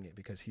mainly running it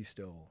because he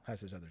still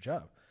has his other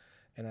job."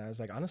 And I was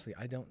like, "Honestly,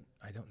 I don't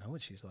know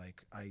what she's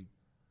like.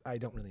 I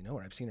don't really know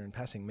her. I've seen her in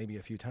passing maybe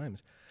a few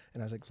times."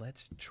 And I was like,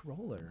 "Let's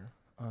troll her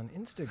on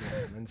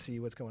Instagram and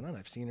see what's going on.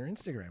 I've seen her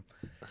Instagram."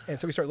 And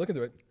so we started looking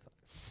through it.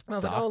 And I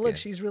was like, "Oh, look,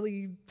 she's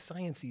really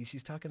sciencey.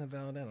 She's talking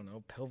about, I don't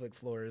know, pelvic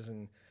floors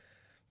and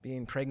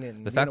being pregnant."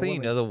 And The being fact a that you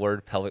woman." know the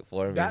word pelvic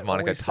floor means That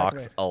Monica always stuck in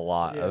talks my- a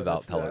lot Yeah, about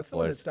that's pelvic the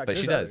one that floors, stuck. but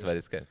she There's does, others. but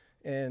it's good.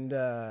 And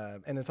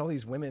it's all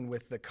these women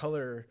with the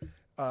color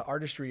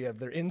artistry of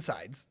their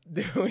insides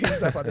doing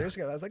stuff on their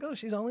Instagram. I was like, "Oh,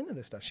 she's all into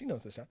this stuff. She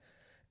knows this stuff."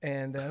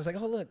 And I was like,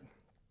 "Oh, look,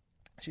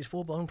 she's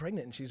full blown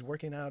pregnant and she's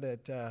working out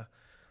at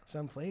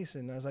some place."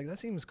 And I was like, "That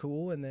seems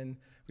cool." And then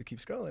we keep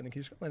scrolling,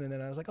 and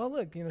then I was like, "Oh,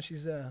 look,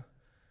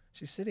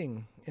 she's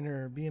sitting in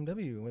her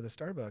BMW with a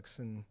Starbucks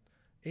and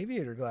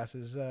aviator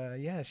glasses.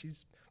 Yeah,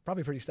 she's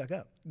probably pretty stuck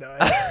up." No,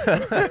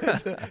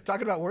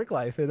 talking about work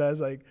life. And I was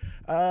like,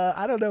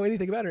 I don't know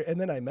anything about her. And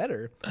then I met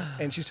her,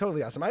 and she's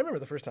totally awesome. I remember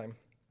the first time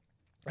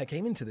I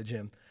came into the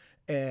gym,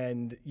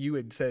 and you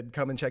had said,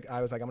 "Come and check."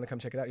 I was like, "I'm going to come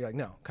check it out." You're like,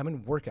 "No, come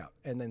and work out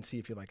and then see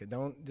if you like it.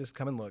 Don't just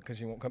come and look because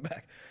you won't come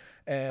back."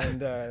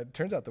 And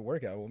turns out the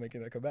workout will make you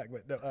not come back.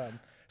 But no,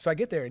 so I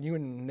get there, and you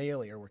and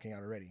Naily are working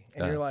out already.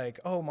 And you're like,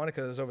 "Oh,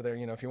 Monica's over there,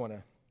 if you want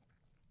to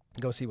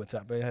go see what's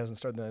up." But it hasn't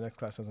started. The next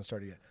class hasn't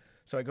started yet.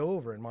 So I go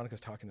over, and Monica's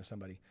talking to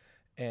somebody,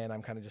 and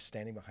I'm kind of just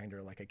standing behind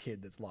her like a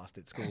kid that's lost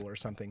at school or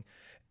something.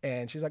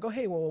 And she's like, "Oh,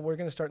 hey, well, we're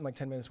going to start in like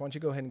 10 minutes. Why don't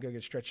you go ahead and go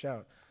get stretched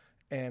out?"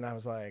 And I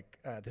was like,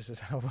 this is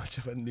how much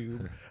of a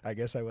noob I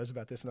guess I was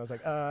about this. And I was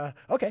like,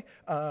 okay.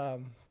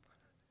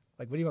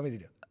 Like, what do you want me to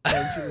do?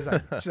 And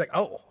she's like,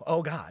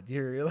 oh God,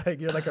 you're like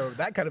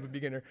that kind of a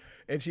beginner.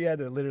 And she had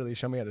to literally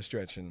show me how to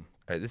stretch. And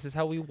All right, this is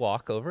how we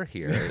walk over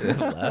here,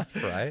 left,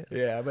 right.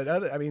 yeah, but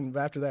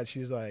after that,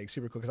 she's like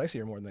super cool because I see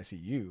her more than I see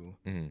you.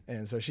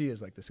 And so she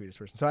is like the sweetest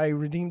person. So I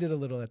redeemed it a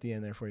little at the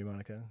end there for you,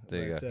 Monica.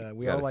 There you go.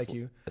 We Got all a like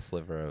you. A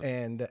sliver of.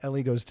 And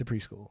Ellie goes to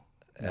preschool.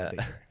 Not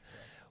daycare.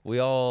 We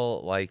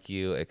all like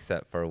you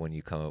except for when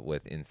you come up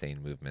with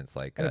insane movements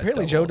like. And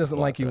apparently Joe double doesn't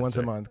squat like you once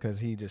a thruster. month because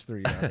he just threw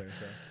you out there.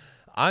 So.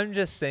 I'm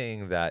just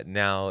saying that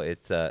now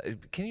it's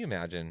can you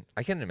imagine?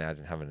 I can't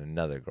imagine having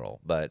another girl,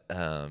 but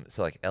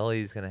so like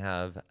Ellie's gonna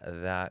have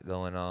that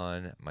going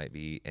on, might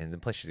be, and then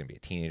plus she's gonna be a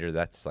teenager.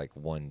 That's like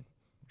one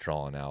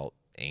drawn out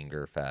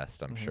anger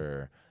fest, I'm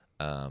sure.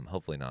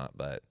 Hopefully not,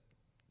 but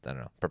I don't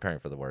know. Preparing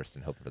for the worst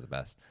and hoping for the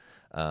best.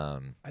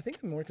 I think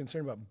I'm more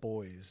concerned about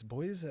boys.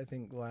 Boys, I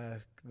think,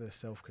 lack the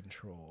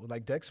self-control.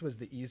 Like Dex was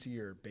the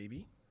easier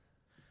baby,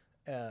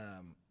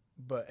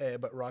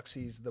 but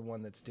Roxy's the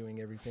one that's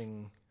doing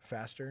everything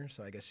faster.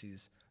 So I guess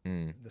she's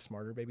the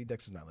smarter baby.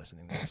 Dex is not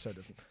listening, so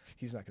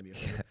he's not going to be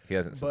offended. He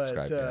hasn't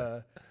subscribed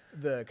yet.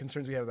 The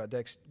concerns we have about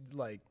Dex,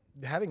 like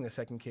having the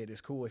second kid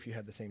is cool if you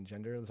had the same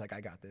gender. It's like, I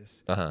got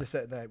this.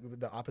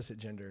 The opposite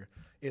gender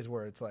is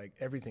where it's like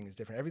everything is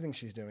different. Everything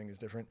she's doing is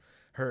different.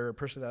 Her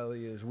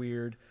personality is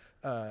weird.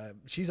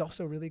 She's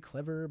also really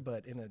clever,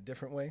 but in a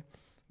different way.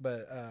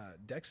 But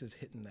Dex is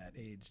hitting that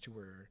age to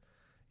where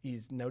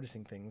he's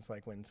noticing things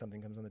like when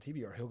something comes on the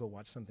TV, or he'll go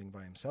watch something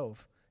by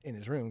himself in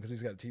his room because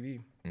he's got a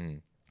TV.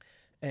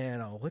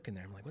 And I'll look in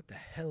there. I'm like, what the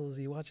hell is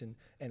he watching?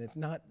 And it's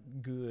not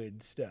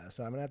good stuff.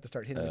 So I'm going to have to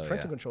start hitting the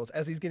parental controls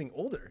as he's getting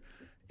older.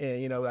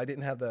 And, you know, I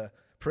didn't have the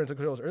parental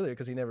controls earlier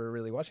because he never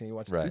really watched it. He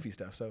watched the goofy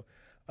stuff. So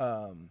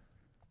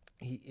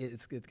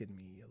it's getting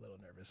me a little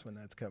nervous when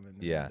that's coming.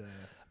 Yeah.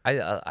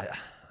 And,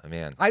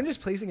 man. I'm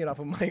just placing it off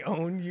of my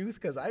own youth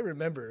because I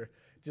remember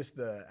just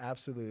the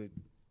absolute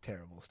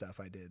terrible stuff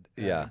I did.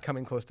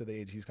 Coming close to the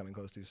age he's coming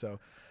close to. So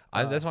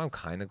that's why I'm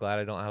kind of glad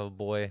I don't have a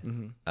boy,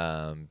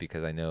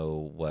 because I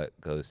know what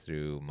goes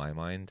through my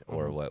mind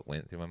or what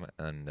went through my mind.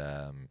 And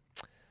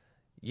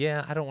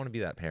I don't want to be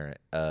that parent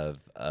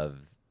of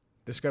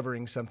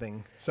discovering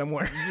something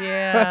somewhere.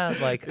 Yeah,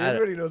 like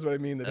everybody knows what I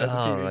mean. That as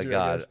a teenager. Oh my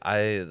god,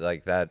 I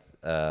like that.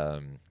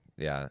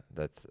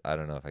 That's I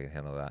don't know if I can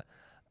handle that.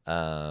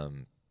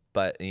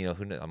 But you know,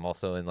 I'm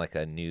also in like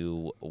a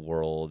new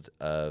world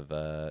of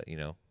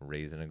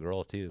raising a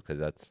girl too, because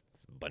that's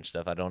a bunch of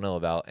stuff I don't know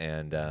about,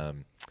 and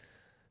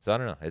so I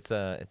don't know.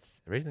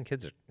 It's raising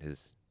kids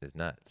is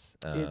nuts.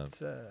 I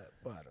don't know.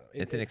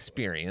 It's an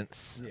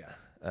experience.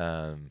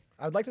 Yeah.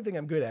 I'd like to think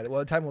I'm good at it.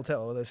 Well, time will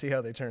tell. Let's see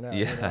how they turn out.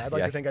 Yeah, you know, I'd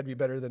like to think I'd be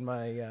better than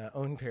my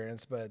own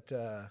parents, but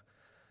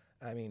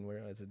I mean,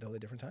 it's a totally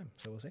different time,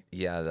 so we'll see.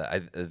 Yeah, I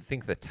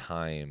think the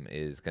time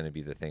is going to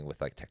be the thing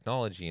with like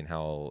technology and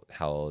how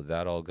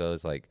that all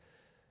goes. Like,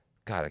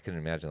 God, I couldn't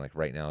imagine like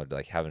right now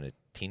like having a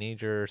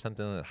teenager or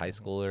something, a high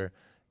schooler,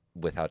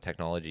 with how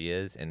technology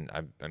is. And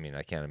I mean,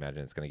 I can't imagine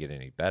it's going to get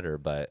any better,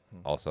 but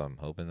also I'm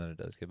hoping that it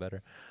does get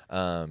better.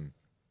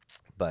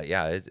 But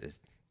yeah,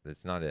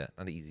 it's not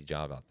an easy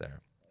job out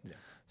there. Yeah.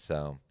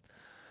 So,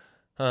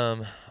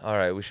 all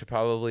right, we should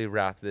probably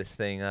wrap this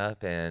thing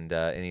up. And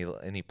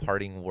any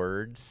parting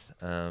words?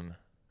 No,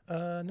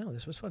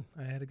 this was fun.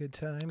 I had a good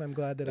time. I'm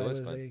glad that I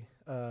was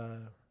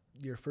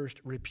your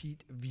first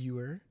repeat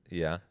viewer.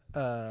 Yeah.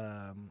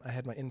 I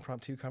had my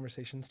impromptu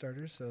conversation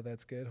starters, so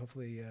that's good.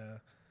 Hopefully.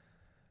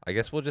 I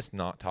guess we'll just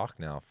not talk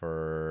now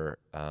for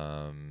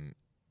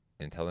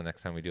until the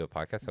next time we do a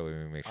podcast, so we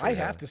make sure. I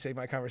have to save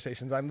my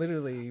conversations. I'm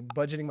literally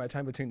budgeting my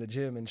time between the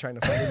gym and trying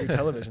to find a new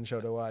television show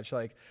to watch.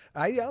 Like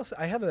I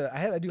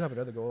do have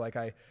another goal. Like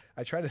I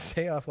try to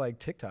stay off like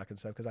TikTok and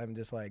stuff because I'm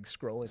just like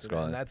scrolling through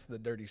that, and that's the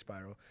dirty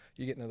spiral.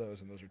 You get into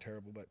those, and those are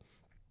terrible.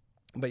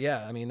 But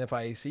yeah, I mean, if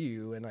I see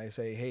you and I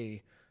say,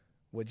 hey,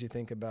 what'd you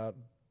think about?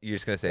 You're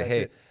just gonna say,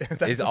 "Hey."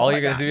 Is all you're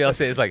gonna be able to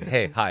say is like,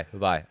 "Hey, hi,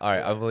 bye." All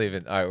right, I'm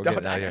leaving. All right, we're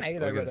getting out of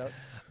here.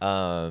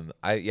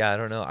 I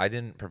don't know. I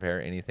didn't prepare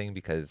anything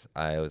because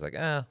I was like,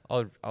 I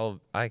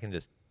can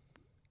just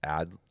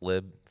ad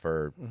lib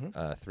for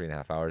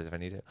 3.5 hours if I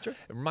need to. Sure.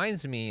 It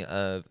reminds me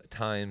of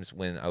times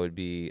when I would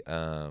be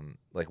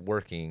like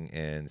working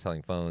and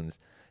selling phones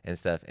and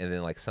stuff, and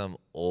then like some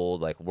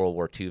old like World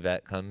War II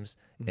vet comes,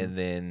 and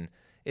then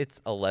it's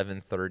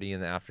 11:30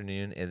 in the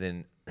afternoon, and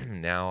then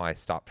now I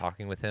stop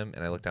talking with him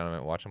and I look down at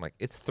my watch. I'm like,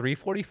 it's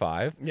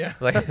 3:45. Yeah.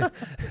 Like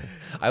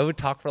I would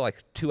talk for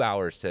like 2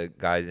 hours to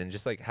guys and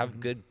just like have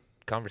good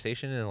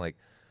conversation, and like,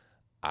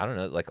 I don't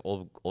know, like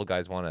old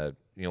guys want to,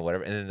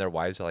 whatever. And then their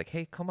wives are like,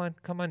 hey, come on.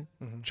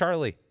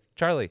 Charlie,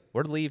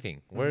 we're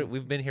leaving.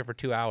 We've been here for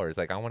 2 hours.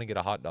 Like, I want to get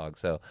a hot dog.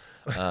 So,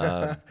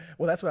 well,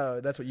 that's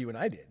what you and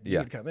I did. You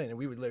would come in and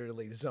we would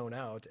literally zone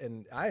out,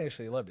 and I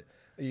actually loved it.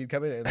 You'd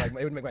come in and like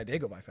it would make my day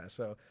go by fast.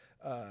 So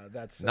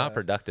that's not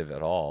productive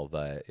at all.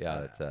 But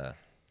yeah, it's it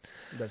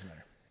doesn't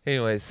matter.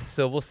 Anyways,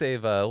 so we'll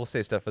save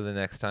stuff for the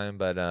next time.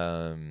 But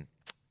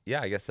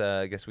yeah, I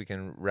guess we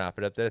can wrap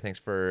it up there. Thanks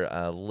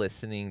for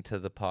listening to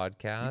the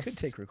podcast. You could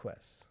take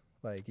requests.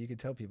 Like you could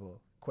tell people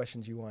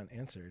questions you want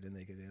answered, and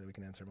we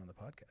can answer them on the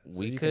podcast.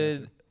 We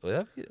could.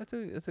 Well,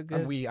 that's a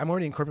good. I'm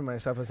already incorporating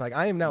myself as like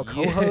I am now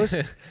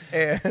co-host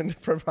and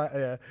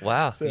provide.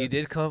 Wow, so you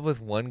did come up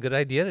with one good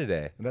idea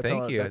today.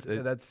 Thank you.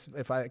 That's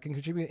if I can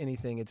contribute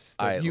anything, it's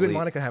right, you and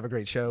Monica have a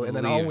great show, and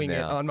then I'll wing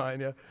it on mine.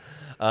 Yeah.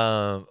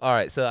 All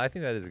right, so I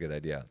think that is a good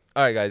idea.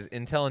 All right, guys.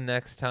 Until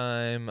next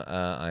time,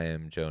 I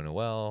am Joe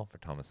Noel for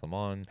Thomas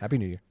Lamont. Happy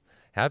New Year.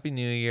 Happy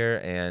New Year,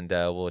 and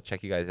we'll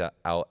check you guys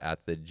out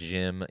at the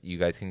gym. You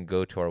guys can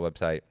go to our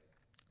website,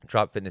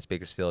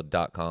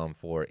 dropfitnessbakersfield.com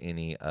for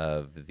any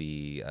of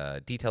the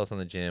details on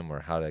the gym or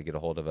how to get a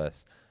hold of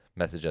us.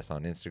 Message us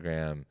on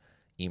Instagram,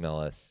 email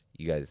us.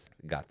 You guys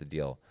got the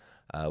deal.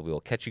 We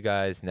will catch you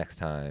guys next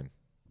time.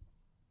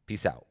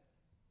 Peace out.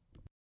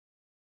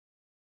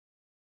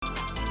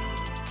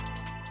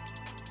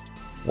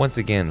 Once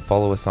again,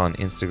 follow us on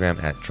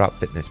Instagram at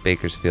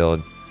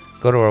dropfitnessbakersfield.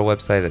 Go to our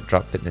website at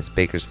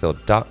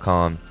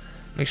dropfitnessbakersfield.com.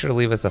 Make sure to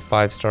leave us a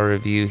 5-star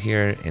review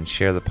here and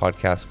share the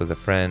podcast with a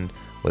friend,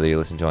 whether you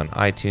listen to it on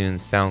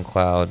iTunes,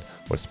 SoundCloud,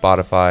 or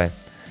Spotify.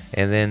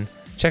 And then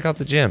check out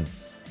the gym.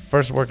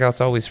 First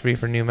workout's always free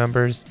for new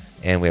members,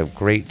 and we have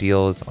great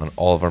deals on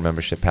all of our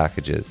membership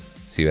packages.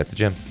 See you at the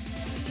gym.